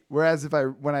 Right. Whereas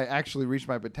when I actually reach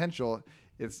my potential,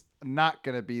 it's not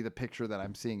going to be the picture that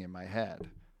I'm seeing in my head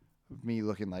of me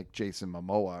looking like Jason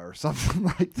Momoa or something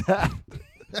like that.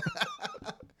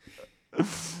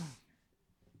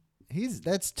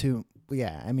 That's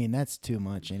too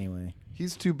much anyway.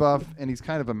 He's too buff and he's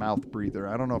kind of a mouth breather.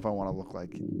 I don't know if I want to look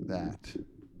like that.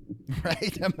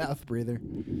 Right, a mouth breather.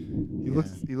 He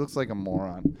looks like a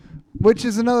moron, which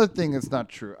is another thing that's not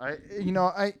true. I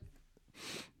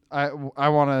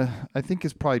think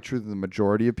it's probably true that the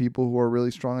majority of people who are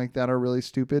really strong like that are really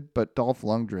stupid, but Dolph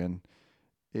Lundgren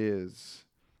is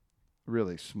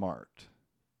really smart.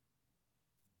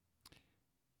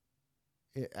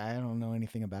 I don't know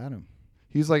anything about him.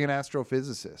 He's like an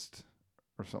astrophysicist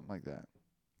or something like that.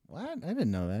 What? I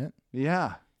didn't know that.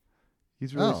 Yeah.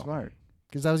 He's really smart.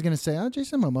 Because I was going to say,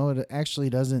 Jason Momoa actually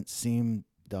doesn't seem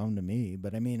dumb to me.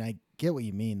 But, I mean, I get what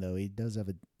you mean, though. He does have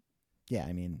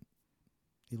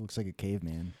he looks like a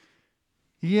caveman.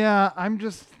 Yeah, I'm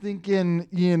just thinking,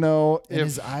 and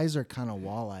his eyes are kind of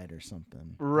wall-eyed or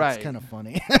something. Right. It's kind of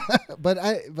funny. But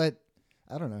I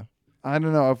don't know. I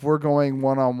don't know. If we're going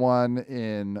one-on-one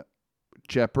in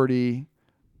Jeopardy,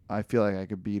 I feel like I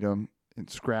could beat him. In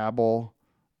Scrabble,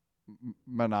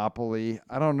 Monopoly.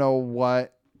 I don't know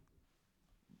what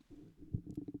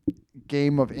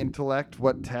game of intellect,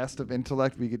 what test of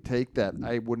intellect we could take that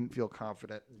I wouldn't feel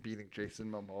confident in beating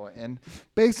Jason Momoa in,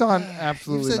 based on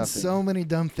absolutely You've said nothing. So many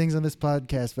dumb things on this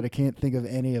podcast, but I can't think of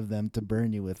any of them to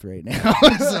burn you with right now.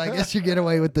 So I guess you get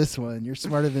away with this one. You're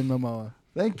smarter than Momoa.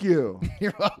 Thank you.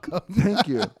 You're welcome. Thank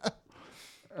you.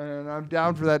 And I'm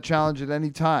down for that challenge at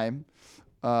any time.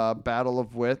 Battle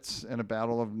of wits and a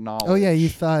battle of knowledge. Oh, yeah. You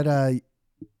thought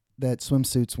that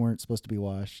swimsuits weren't supposed to be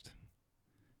washed.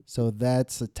 So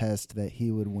that's a test that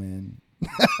he would win.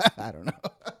 I don't know.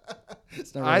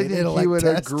 It's not really I an think intellect he would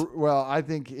test. agree. Well, I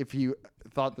think if he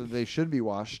thought that they should be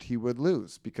washed, he would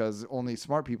lose because only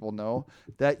smart people know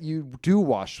that you do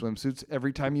wash swimsuits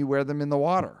every time you wear them in the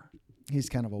water. He's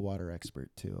kind of a water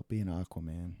expert, too, being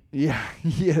Aquaman. Yeah,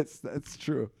 yes, that's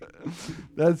true.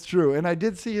 That's true. And I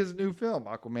did see his new film,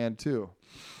 Aquaman 2,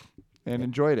 and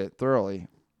enjoyed it thoroughly.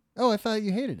 Oh, I thought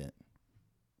you hated it.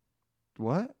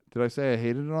 What? Did I say I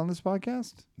hated it on this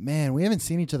podcast? Man, we haven't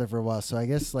seen each other for a while, so I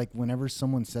guess like whenever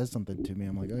someone says something to me,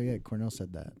 I'm like, oh yeah, Cornell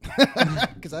said that.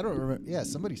 Because I don't remember. Yeah,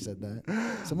 somebody said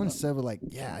that. Someone said, like,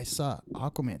 yeah, I saw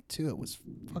Aquaman 2. It was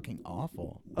fucking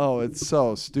awful. Oh, it's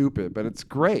so stupid, but it's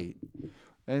great.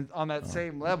 And on that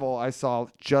same level, I saw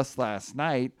just last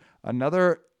night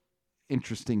another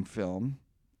interesting film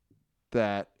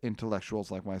that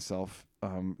intellectuals like myself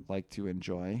like to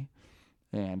enjoy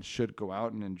and should go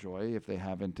out and enjoy if they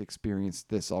haven't experienced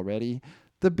this already.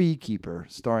 The Beekeeper,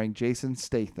 starring Jason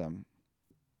Statham.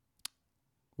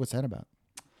 What's that about?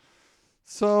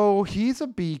 So he's a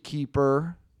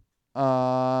beekeeper,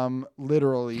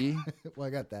 literally. Well,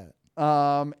 I got that.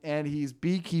 And he's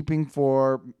beekeeping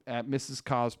at Mrs.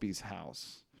 Cosby's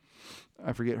house.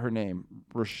 I forget her name.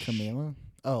 Camila?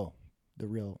 Oh, the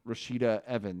real Rashida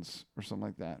Evans or something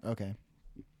like that. Okay.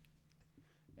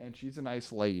 And she's a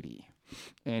nice lady.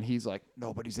 And he's like,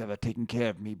 nobody's ever taken care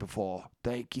of me before.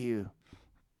 Thank you.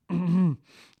 And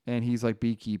he's like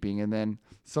beekeeping. And then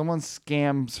someone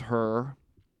scams her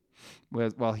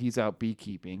while he's out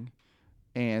beekeeping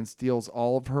and steals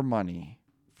all of her money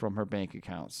from her bank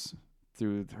accounts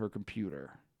through her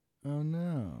computer. Oh,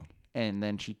 no. And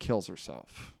then she kills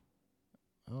herself.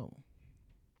 Oh.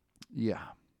 Yeah.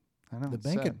 I know. The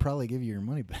bank could probably give you your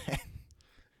money back.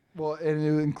 Well, and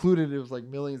it was like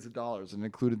millions of dollars, and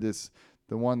included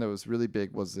the one that was really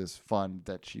big was this fund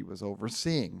that she was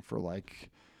overseeing for like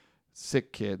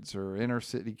sick kids or inner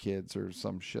city kids or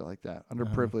some shit like that.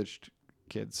 Underprivileged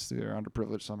kids. They're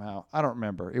underprivileged somehow. I don't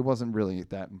remember. It wasn't really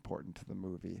that important to the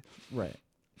movie. Right.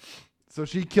 So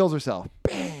she kills herself.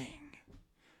 Bang!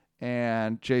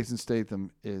 And Jason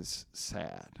Statham is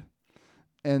sad.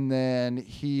 And then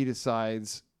he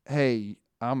decides, hey,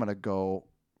 I'm going to go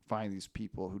find these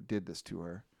people who did this to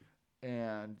her.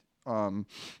 And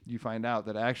you find out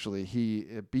that actually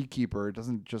a beekeeper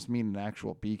doesn't just mean an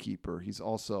actual beekeeper. He's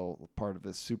also part of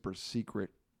this super secret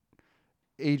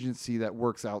agency that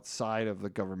works outside of the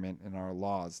government and our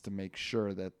laws to make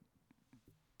sure that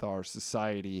our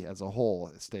society as a whole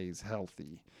stays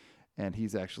healthy. And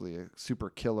he's actually a super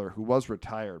killer who was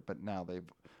retired, but now they've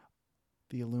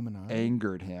the Illuminati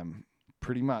angered him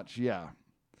pretty much. Yeah.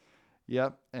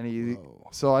 Yep. And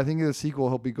so I think in the sequel,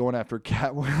 he'll be going after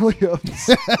Cat Williams.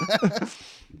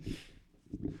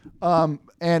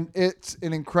 And it's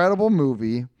an incredible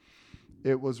movie.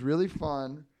 It was really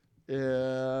fun.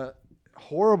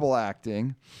 Horrible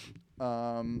acting.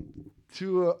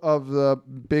 Two of the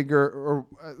bigger, or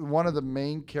one of the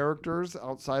main characters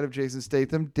outside of Jason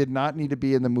Statham did not need to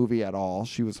be in the movie at all.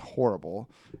 She was horrible.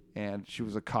 And she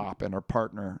was a cop, and her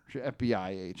partner, FBI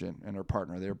agent, and her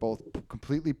partner. They were both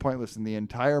completely pointless in the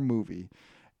entire movie.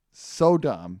 So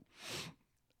dumb.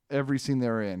 Every scene they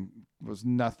were in was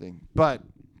nothing. But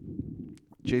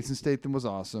Jason Statham was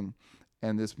awesome.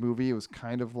 And this movie was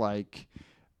kind of like,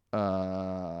 it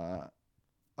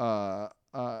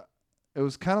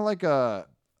was kind of like a.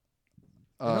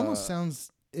 It almost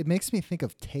sounds. It makes me think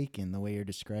of Taken the way you're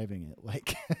describing it.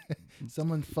 Like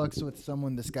someone fucks with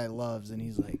someone this guy loves, and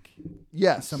he's like,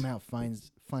 yes, somehow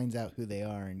finds out who they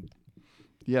are and.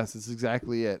 Yes, that's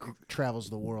exactly it. Travels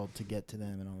the world to get to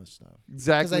them and all this stuff.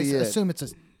 Exactly. Because I assume it's a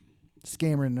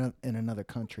scammer in another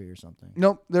country or something.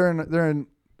 Nope, they're in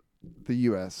the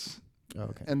U.S. Oh,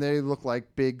 okay. And they look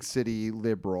like big city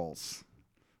liberals.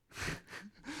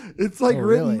 It's like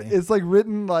really? It's like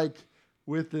written like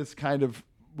with this kind of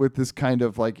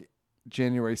like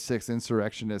January 6th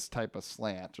insurrectionist type of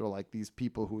slant, or like these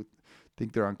people who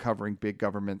think they're uncovering big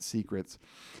government secrets.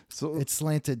 So it's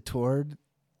slanted toward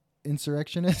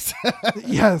insurrectionists.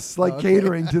 Yes, like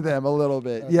catering to them a little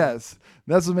bit. Okay. Yes,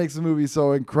 that's what makes the movie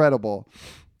so incredible.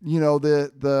 You know,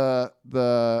 the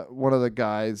one of the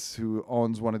guys who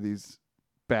owns one of these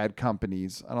bad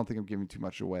companies. I don't think I'm giving too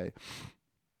much away.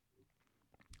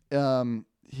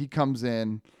 He comes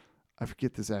in. I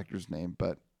forget this actor's name,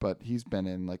 but he's been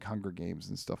in like Hunger Games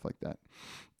and stuff like that.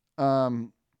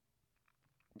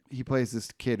 He plays this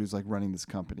kid who's like running this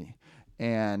company,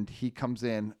 and he comes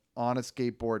in on a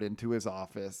skateboard into his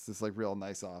office, this like real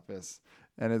nice office,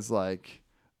 and is like,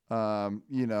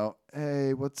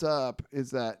 hey, what's up?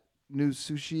 Is that new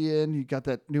sushi in? You got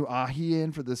that new ahi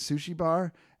in for the sushi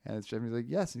bar? And it's Jeffrey's like,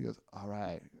 yes. And he goes, all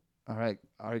right,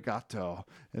 arigato.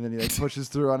 And then he like pushes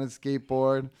through on his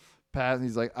skateboard. And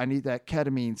he's like, I need that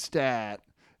ketamine stat.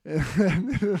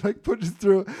 And then like pushes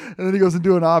through, and then he goes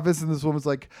into an office, and this woman's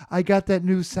like, I got that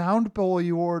new sound bowl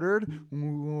you ordered.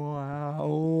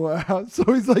 Wow. So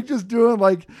he's like just doing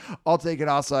like, I'll take an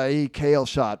acai kale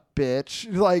shot,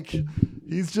 bitch. Like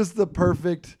he's just the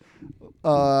perfect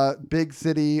big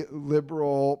city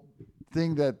liberal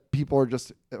thing that people are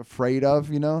just afraid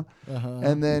of, you know? Uh-huh.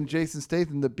 And then Jason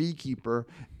Statham, the beekeeper,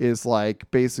 is like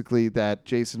basically that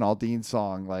Jason Aldean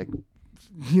song, like,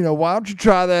 why don't you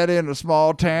try that in a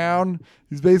small town?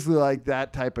 He's basically like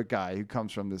that type of guy who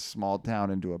comes from this small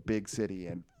town into a big city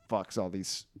and fucks all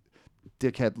these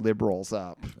dickhead liberals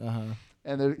up. Uh-huh.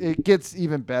 And it gets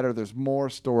even better. There's more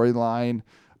storyline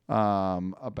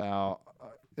about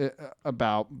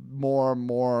more and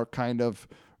more kind of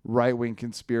right-wing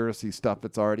conspiracy stuff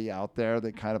that's already out there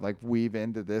that kind of like weave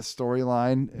into this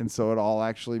storyline, and so it all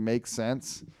actually makes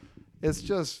sense. It's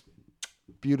just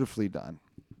beautifully done.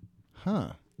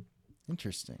 Huh.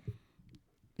 Interesting.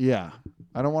 Yeah.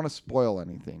 I don't want to spoil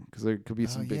anything because there could be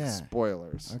some big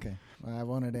spoilers. Okay. Well, I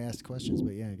wanted to ask questions,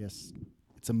 but yeah, I guess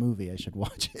it's a movie. I should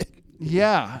watch it.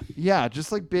 Yeah. Yeah.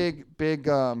 Just like big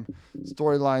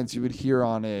storylines you would hear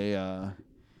on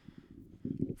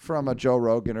from a Joe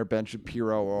Rogan or Ben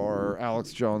Shapiro or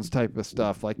Alex Jones type of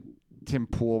stuff, like Tim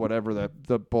Pool, whatever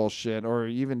the bullshit, or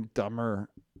even dumber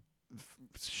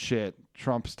shit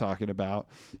Trump's talking about.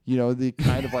 The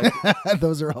kind of like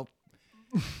those are all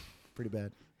pretty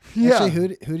bad. Yeah.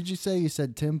 Actually, who did you say? You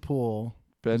said Tim Pool,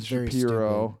 Ben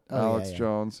Shapiro, Alex yeah.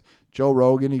 Jones, Joe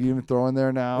Rogan. You can even throw in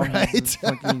there now, right?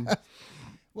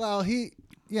 Well, I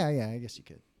guess you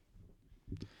could.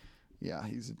 Yeah,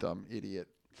 he's a dumb idiot.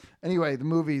 Anyway, the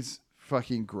movie's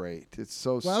fucking great. It's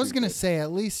so stupid. I was going to say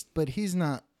at least, but he's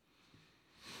not.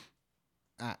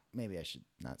 Maybe I should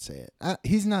not say it.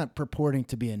 He's not purporting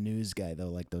to be a news guy, though,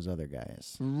 like those other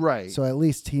guys. Right. So at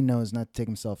least he knows not to take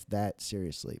himself that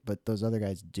seriously, but those other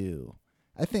guys do.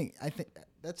 I think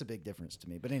that's a big difference to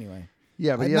me. But anyway.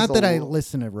 Yeah, but not that I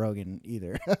listen to Rogan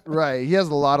either. Right. He has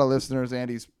a lot of listeners, and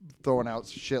he's throwing out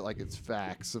shit like it's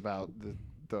facts about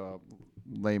the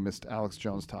lamest Alex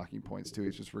Jones talking points too.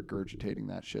 He's just regurgitating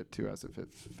that shit too as if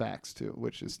it's facts too,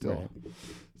 which is still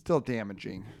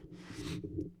damaging.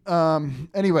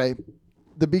 Anyway,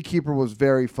 The Beekeeper was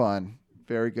very fun,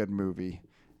 very good movie,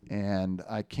 and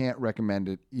I can't recommend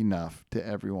it enough to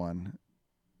everyone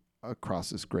across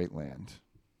this great land.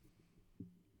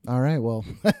 All right, well,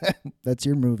 that's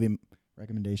your movie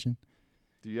recommendation.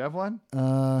 Do you have one?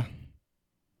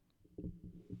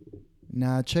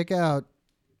 Nah, check out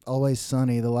Always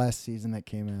Sunny, the last season that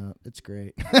came out. It's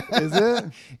great. Is it?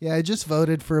 Yeah, I just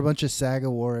voted for a bunch of SAG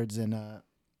awards, and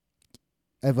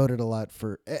I voted a lot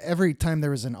for every time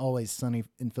there was an Always Sunny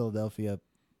in Philadelphia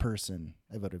person.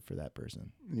 I voted for that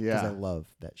person. Yeah. Because I love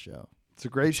that show. It's a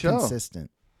great show.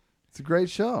 Consistent. It's a great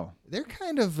show. They're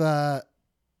kind of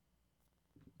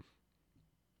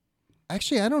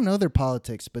actually, I don't know their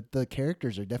politics, but the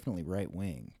characters are definitely right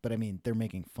wing. But I mean, they're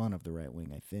making fun of the right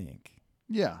wing, I think.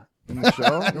 Yeah. In the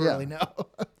show? I don't really know.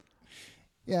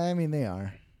 Yeah, I mean, they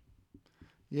are.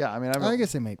 Yeah, I mean, I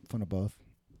guess they make fun of both.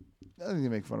 I think they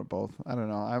make fun of both. I don't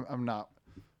know. I'm not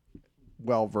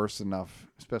well versed enough,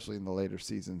 especially in the later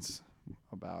seasons,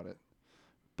 about it.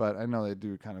 But I know they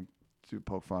do kind of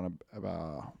poke fun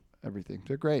about everything.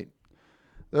 They're great.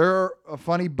 They're a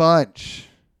funny bunch.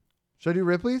 Should I do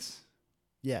Ripley's?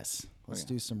 Yes. Let's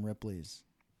do some Ripley's.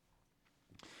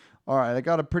 All right. I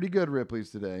got a pretty good Ripley's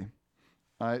today.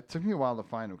 It took me a while to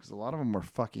find them because a lot of them were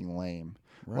fucking lame.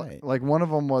 Right. Like one of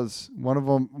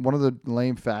the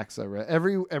lame facts I read.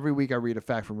 Every week I read a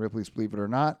fact from Ripley's, believe it or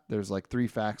not. There's like 3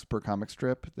 facts per comic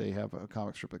strip. They have a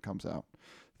comic strip that comes out.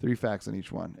 3 facts on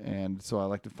each one. And so I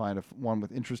like to find one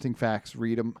with interesting facts,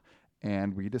 read them,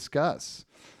 and we discuss.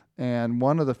 And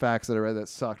one of the facts that I read that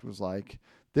sucked was like,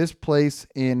 this place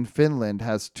in Finland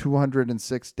has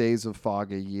 206 days of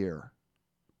fog a year.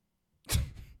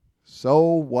 So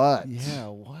what? Yeah,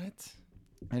 what?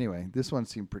 Anyway, this one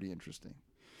seemed pretty interesting.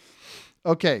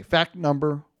 Okay, fact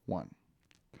number 1.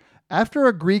 After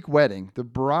a Greek wedding, the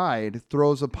bride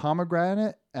throws a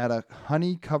pomegranate at a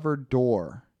honey-covered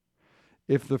door.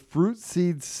 If the fruit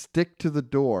seeds stick to the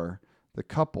door, the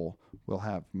couple will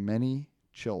have many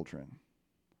children.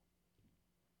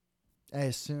 I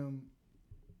assume...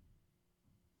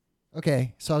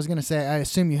 Okay, so I was going to say, I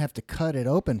assume you have to cut it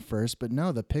open first, but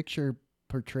no, the picture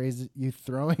portrays you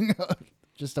throwing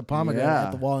just a pomegranate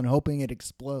at the wall and hoping it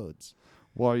explodes.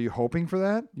 Well, are you hoping for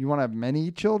that? You want to have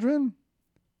many children?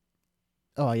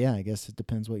 Oh, yeah, I guess it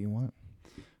depends what you want.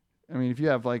 I mean, if you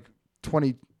have like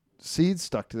 20 seeds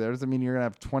stuck to there, does that mean you're going to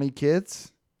have 20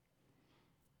 kids?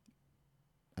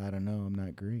 I don't know. I'm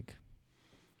not Greek.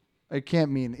 It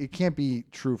can't be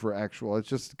true for actual. It's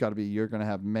just got to be you're going to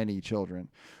have many children,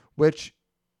 which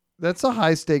that's a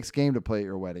high stakes game to play at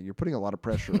your wedding. You're putting a lot of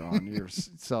pressure on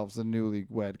yourselves, the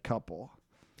newlywed couple.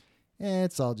 Yeah,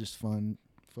 it's all just fun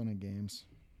and games.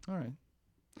 All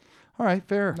right,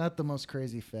 fair. Not the most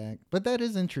crazy fact, but that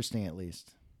is interesting at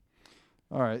least.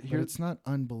 All right, here it's not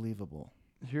unbelievable.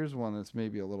 Here's one that's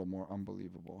maybe a little more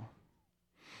unbelievable.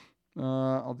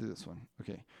 I'll do this one.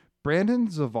 Okay, Brandon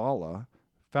Zavala,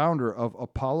 founder of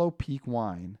Apollo Peak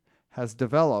Wine, has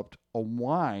developed a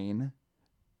wine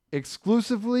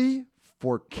exclusively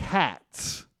for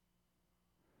cats.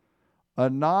 A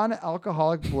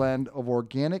non-alcoholic blend of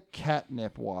organic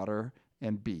catnip water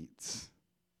and beets.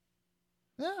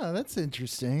 Yeah, that's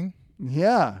interesting.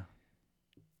 Yeah.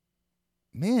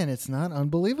 Man, it's not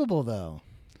unbelievable though.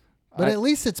 But at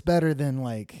least it's better than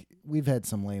like we've had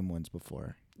some lame ones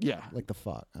before. Yeah. Like the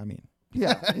fog. I mean.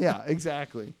 Yeah,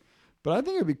 exactly. But I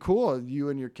think it'd be cool if you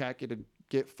and your cat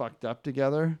get fucked up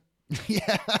together.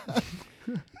 Yeah.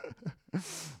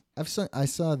 I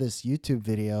saw this YouTube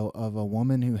video of a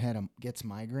woman who gets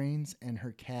migraines and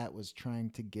her cat was trying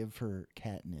to give her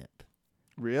catnip.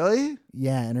 Really?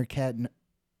 Yeah, and her cat,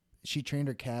 she trained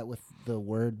her cat with the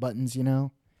word buttons, you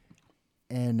know?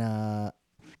 And,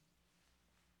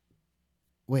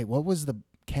 wait, what was the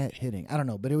cat hitting? I don't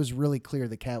know, but it was really clear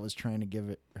the cat was trying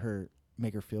to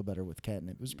make her feel better with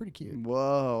catnip. It was pretty cute.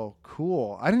 Whoa,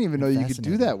 cool. I didn't even know you could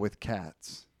do that with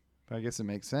cats. But I guess it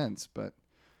makes sense, but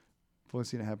I've only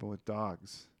seen it happen with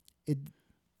dogs. It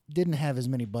didn't have as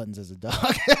many buttons as a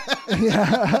dog.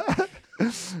 Yeah.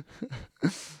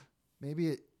 Maybe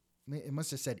it must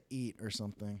have said eat or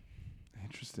something.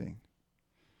 Interesting.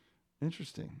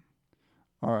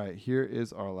 All right, here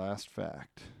is our last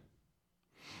fact.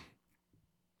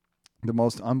 The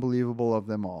most unbelievable of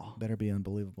them all. Better be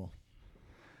unbelievable.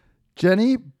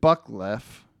 Jenny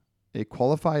Buckleff, a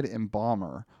qualified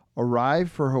embalmer, arrived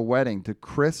for her wedding to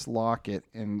Chris Lockett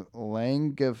in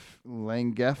Llangefni,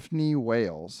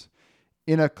 Wales,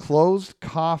 in a closed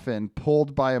coffin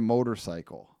pulled by a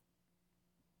motorcycle.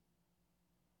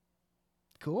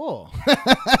 Cool.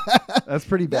 That's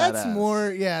pretty badass.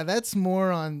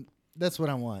 That's what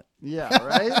I want. Yeah,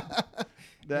 right?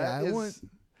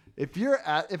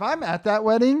 If I'm at that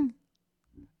wedding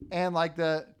and like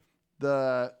the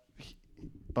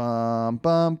bum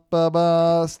bum ba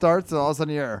ba starts and all of a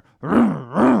sudden you're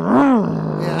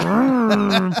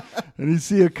and you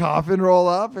see a coffin roll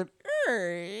up and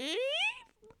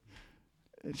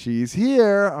she's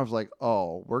here. I was like,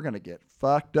 oh, we're gonna get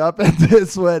fucked up at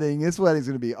this wedding. This wedding's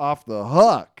gonna be off the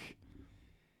hook.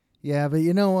 Yeah, but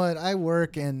you know what? I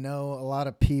work and know a lot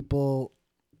of people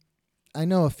I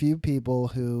know a few people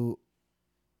who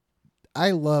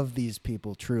I love these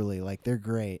people truly. Like they're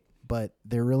great, but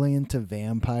they're really into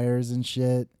vampires and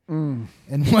shit. Mm.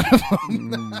 And one of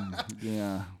them,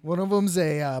 yeah, one of them's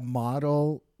a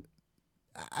model.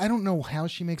 I don't know how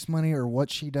she makes money or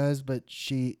what she does, but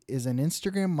she is an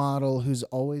Instagram model who's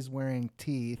always wearing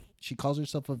teeth. She calls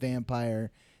herself a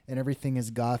vampire, and everything is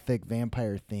gothic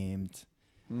vampire themed.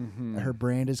 Mm-hmm. Her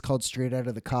brand is called Straight Out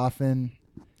of the Coffin.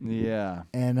 Yeah.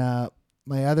 And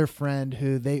my other friend,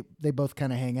 who they both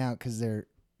kind of hang out because they're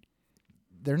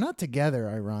not together.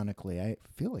 Ironically, I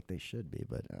feel like they should be,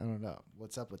 but I don't know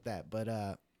what's up with that. But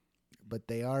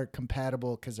they are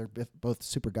compatible because they're both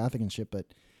super gothic and shit. But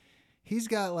he's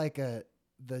got like the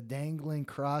dangling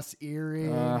cross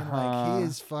earring, and like he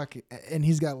is fucking, and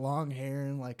he's got long hair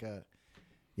and like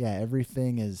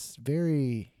everything is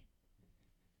very.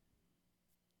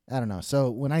 I don't know.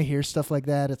 So when I hear stuff like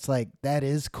that, it's like that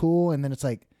is cool, and then it's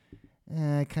like,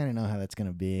 I kind of know how that's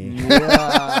gonna be.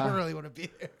 Yeah. I don't really want to be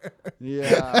there.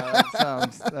 Yeah,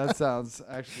 that sounds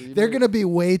actually. They're gonna be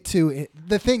way too.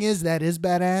 The thing is, that is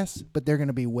badass, but they're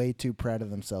gonna be way too proud of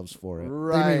themselves for it.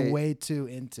 Right. They're gonna be way too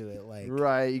into it. Like,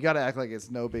 right, you got to act like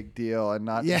it's no big deal and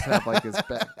not just have like this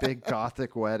big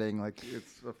gothic wedding, like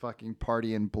it's a fucking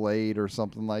party in Blade or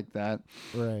something like that.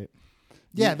 Right.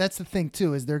 Yeah, that's the thing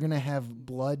too. Is they're gonna have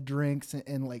blood drinks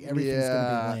and like everything's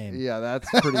gonna be lame. Yeah, that's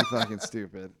pretty fucking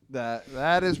stupid.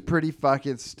 That is pretty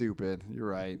fucking stupid. You're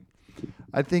right.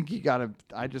 I think you gotta.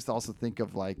 I just also think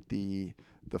of like the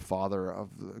father of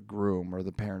the groom or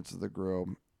the parents of the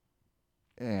groom,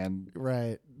 and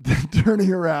right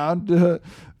turning around.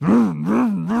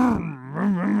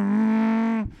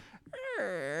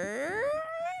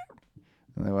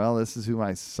 Well, this is who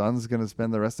my son's going to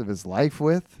spend the rest of his life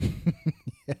with.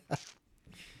 Yeah.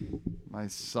 My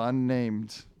son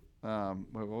named,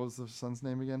 what was the son's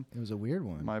name again? It was a weird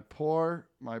one. My poor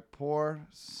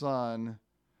son,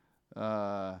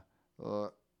 oh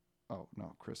no,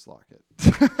 Chris Lockett.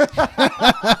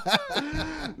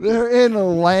 They're in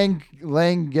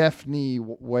Llangefni,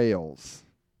 Wales.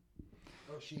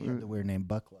 Oh, she had the weird name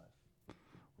Bucklife.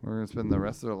 We're going to spend the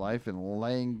rest of their life in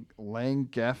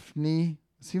Llangefni.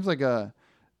 It seems like a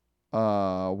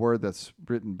word that's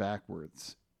written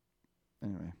backwards.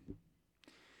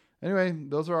 Anyway,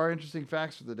 those are our interesting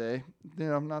facts for the day. You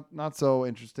know, not so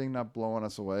interesting, not blowing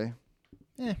us away.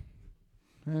 Yeah,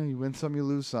 you win some, you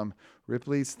lose some.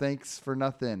 Ripley's thanks for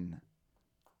nothing.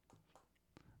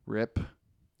 Rip.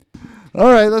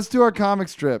 All right, let's do our comic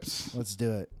strips. let's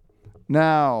do it.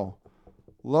 Now,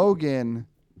 Logan,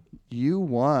 you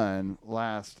won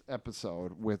last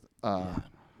episode with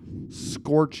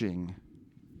Scorching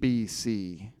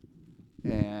BC.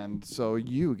 And so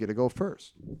you get to go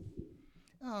first.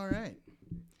 All right.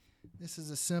 This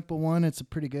is a simple one. It's a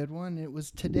pretty good one. It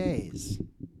was today's.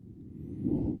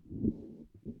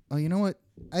 Oh, you know what?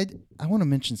 I want to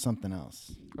mention something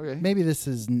else. Okay. Maybe this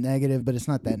is negative, but it's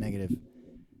not that negative.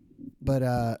 But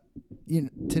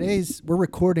we're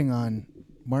recording on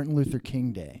Martin Luther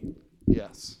King Day.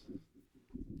 Yes.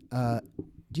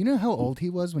 Do you know how old he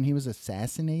was when he was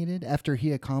assassinated after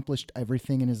he accomplished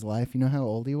everything in his life? You know how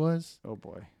old he was? Oh,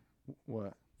 boy.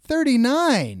 What?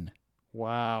 39.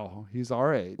 Wow. He's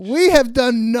our age. We have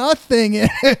done nothing,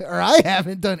 or I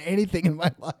haven't done anything in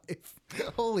my life.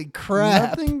 Holy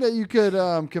crap. Nothing that you could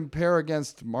compare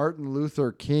against Martin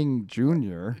Luther King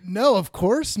Jr. No, of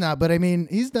course not. But I mean,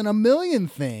 he's done a million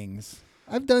things.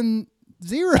 I've done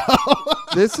zero.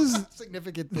 This is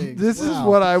significant things. This is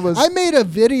what I was. I made a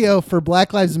video for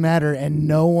Black Lives Matter and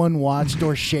no one watched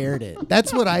or shared it.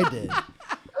 That's what I did.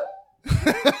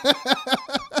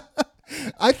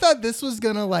 I thought this was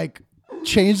gonna like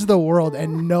change the world,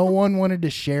 and no one wanted to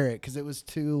share it because it was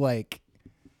too like,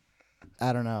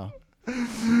 I don't know,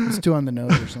 it was too on the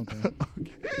nose or something.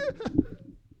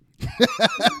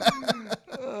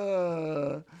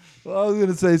 Well, I was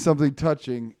gonna say something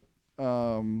touching.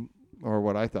 Or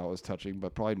what I thought was touching,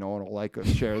 but probably no one will like us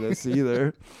share this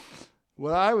either.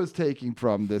 What I was taking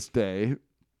from this day,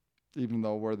 even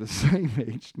though we're the same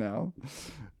age now,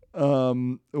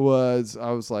 was I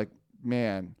was like,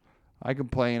 man, I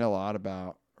complain a lot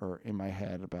about, or in my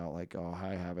head about like, oh,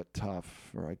 I have it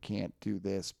tough, or I can't do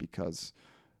this because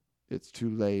it's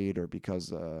too late, or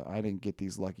because I didn't get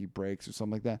these lucky breaks or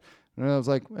something like that. And I was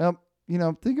like, well,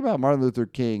 think about Martin Luther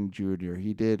King Jr.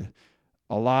 He did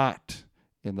a lot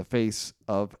in the face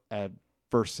of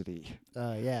adversity.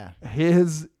 Yeah.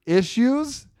 His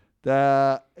issues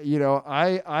that,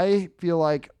 I feel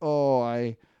like,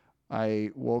 I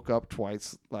woke up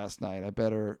twice last night. I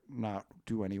better not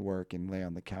do any work and lay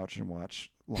on the couch and watch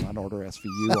Law and Order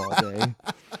SVU all day.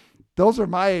 those are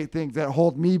my things that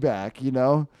hold me back, you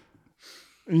know,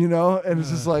 and it's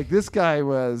just like, this guy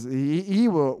he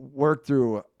will work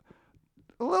through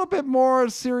a little bit more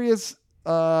serious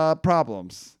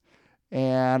problems,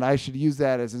 and I should use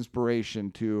that as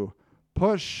inspiration to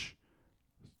push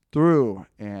through.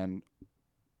 And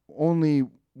only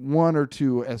 1 or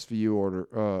 2 Law and Order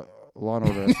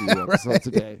SVU episodes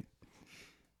a day.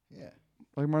 Yeah.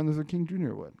 Like Martin Luther King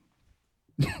Jr. would.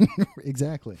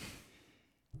 Exactly.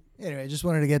 Anyway, I just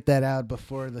wanted to get that out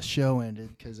before the show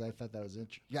ended because I thought that was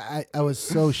interesting. Yeah, I was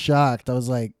so shocked. I was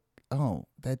like, oh,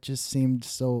 that just seemed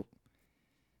so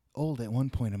old at one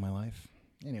point in my life.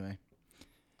 Anyway.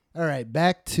 All right,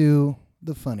 back to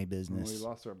the funny business. We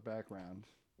lost our background.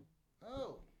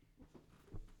 Oh.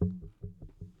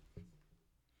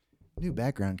 New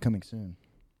background coming soon.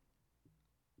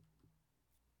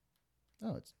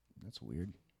 Oh, that's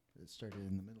weird. It started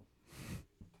in the middle.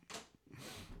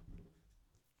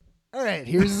 All right,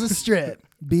 here's the strip.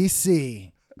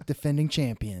 BC, defending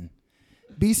champion.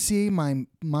 BC, my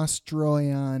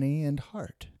Mastroianni and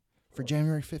Hart for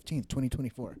January 15th,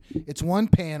 2024. It's one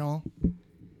panel.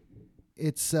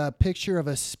 It's a picture of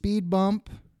a speed bump,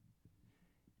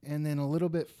 and then a little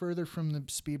bit further from the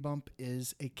speed bump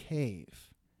is a cave.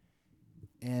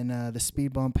 And the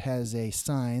speed bump has a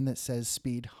sign that says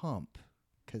speed hump,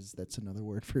 because that's another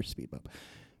word for speed bump.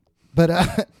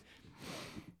 But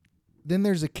then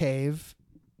there's a cave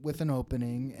with an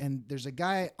opening, and there's a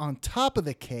guy on top of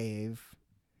the cave.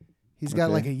 He's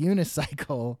got like a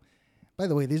unicycle. By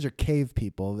the way, these are cave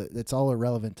people. That's all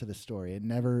irrelevant to the story. It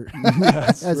never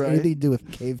has anything to do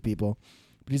with cave people.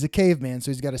 But he's a caveman,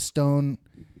 so he's got a stone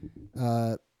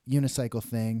unicycle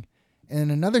thing.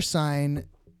 And another sign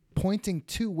pointing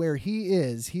to where he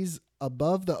is. He's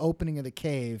above the opening of the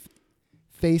cave,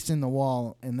 facing the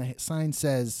wall, and the sign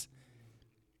says...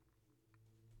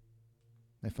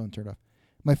 My phone turned off.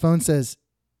 My phone says,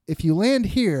 if you land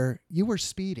here, you were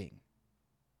speeding.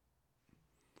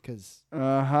 Because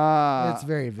it's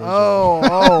very visual.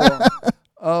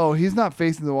 Oh, he's not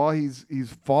facing the wall. He's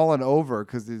fallen over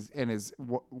because his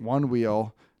one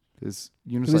wheel, his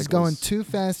unicycle. He was going too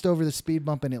fast over the speed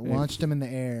bump, and it launched him in the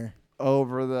air.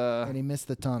 And he missed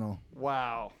the tunnel.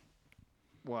 Wow.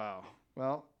 Well,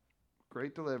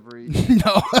 great delivery.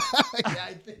 No. Yeah,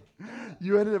 I think.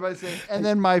 You ended it by saying, and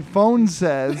then my phone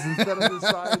says, instead of the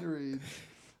sign reads.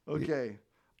 Okay.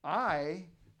 I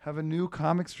have a new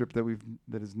comic strip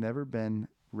that has never been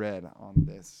read on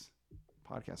this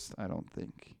podcast, I don't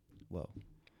think. Whoa.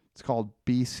 It's called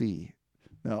BC.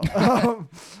 No.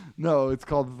 No, it's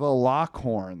called The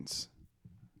Lockhorns.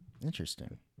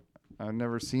 Interesting. I've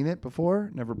never seen it before,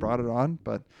 never brought it on,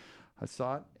 but I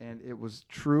saw it, and it was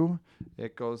true.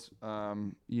 It goes,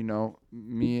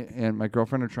 me and my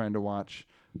girlfriend are trying to watch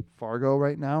Fargo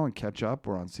right now and catch up.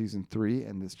 We're on season 3,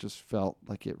 and this just felt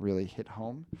like it really hit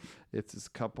home. It's this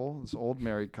old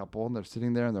married couple, and they're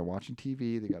sitting there, and they're watching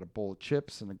TV. They got a bowl of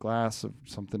chips and a glass of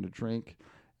something to drink,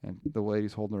 and the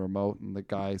lady's holding the remote, and the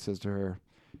guy says to her,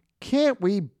 "Can't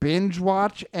we binge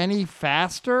watch any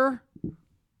faster?"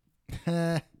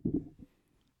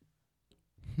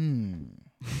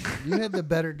 You had the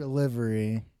better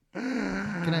delivery.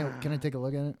 Can I take a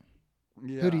look at it?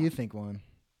 Yeah. Who do you think won?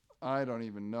 I don't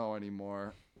even know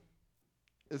anymore.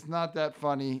 It's not that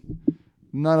funny.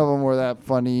 None of them were that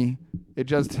funny. It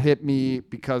just hit me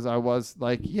because I was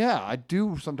like, yeah, I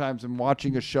do sometimes. I'm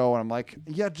watching a show and I'm like,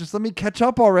 yeah, just let me catch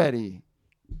up already.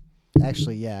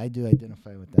 Actually, yeah, I do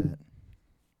identify with that.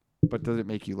 But does it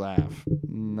make you laugh?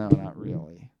 No, not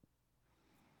really.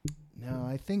 No,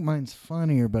 I think mine's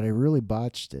funnier, but I really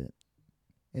botched it.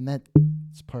 And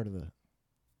that's part of the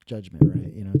judgment, right?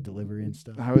 Delivery and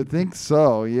stuff. I would think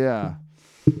so, yeah.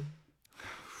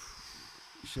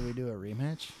 Should we do a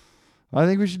rematch? I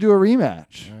think we should do a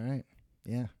rematch. All right.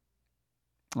 Yeah.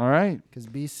 All right. Because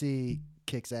BC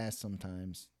kicks ass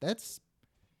sometimes. That's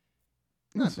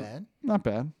not bad. Not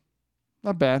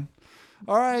bad.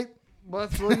 All right. Well,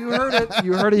 you heard it.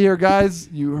 You heard it here, guys.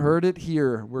 You heard it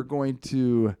here. We're going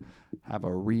to have a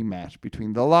rematch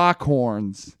between the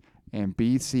Lockhorns and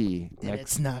BC. And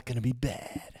it's not going to be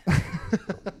bad.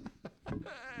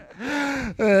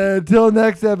 Until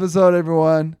next episode,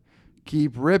 everyone.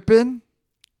 Keep ripping.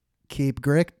 Keep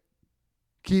gripping.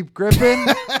 Keep gripping.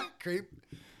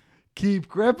 Keep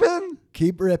gripping.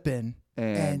 Keep ripping.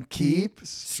 And keep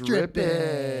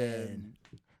stripping.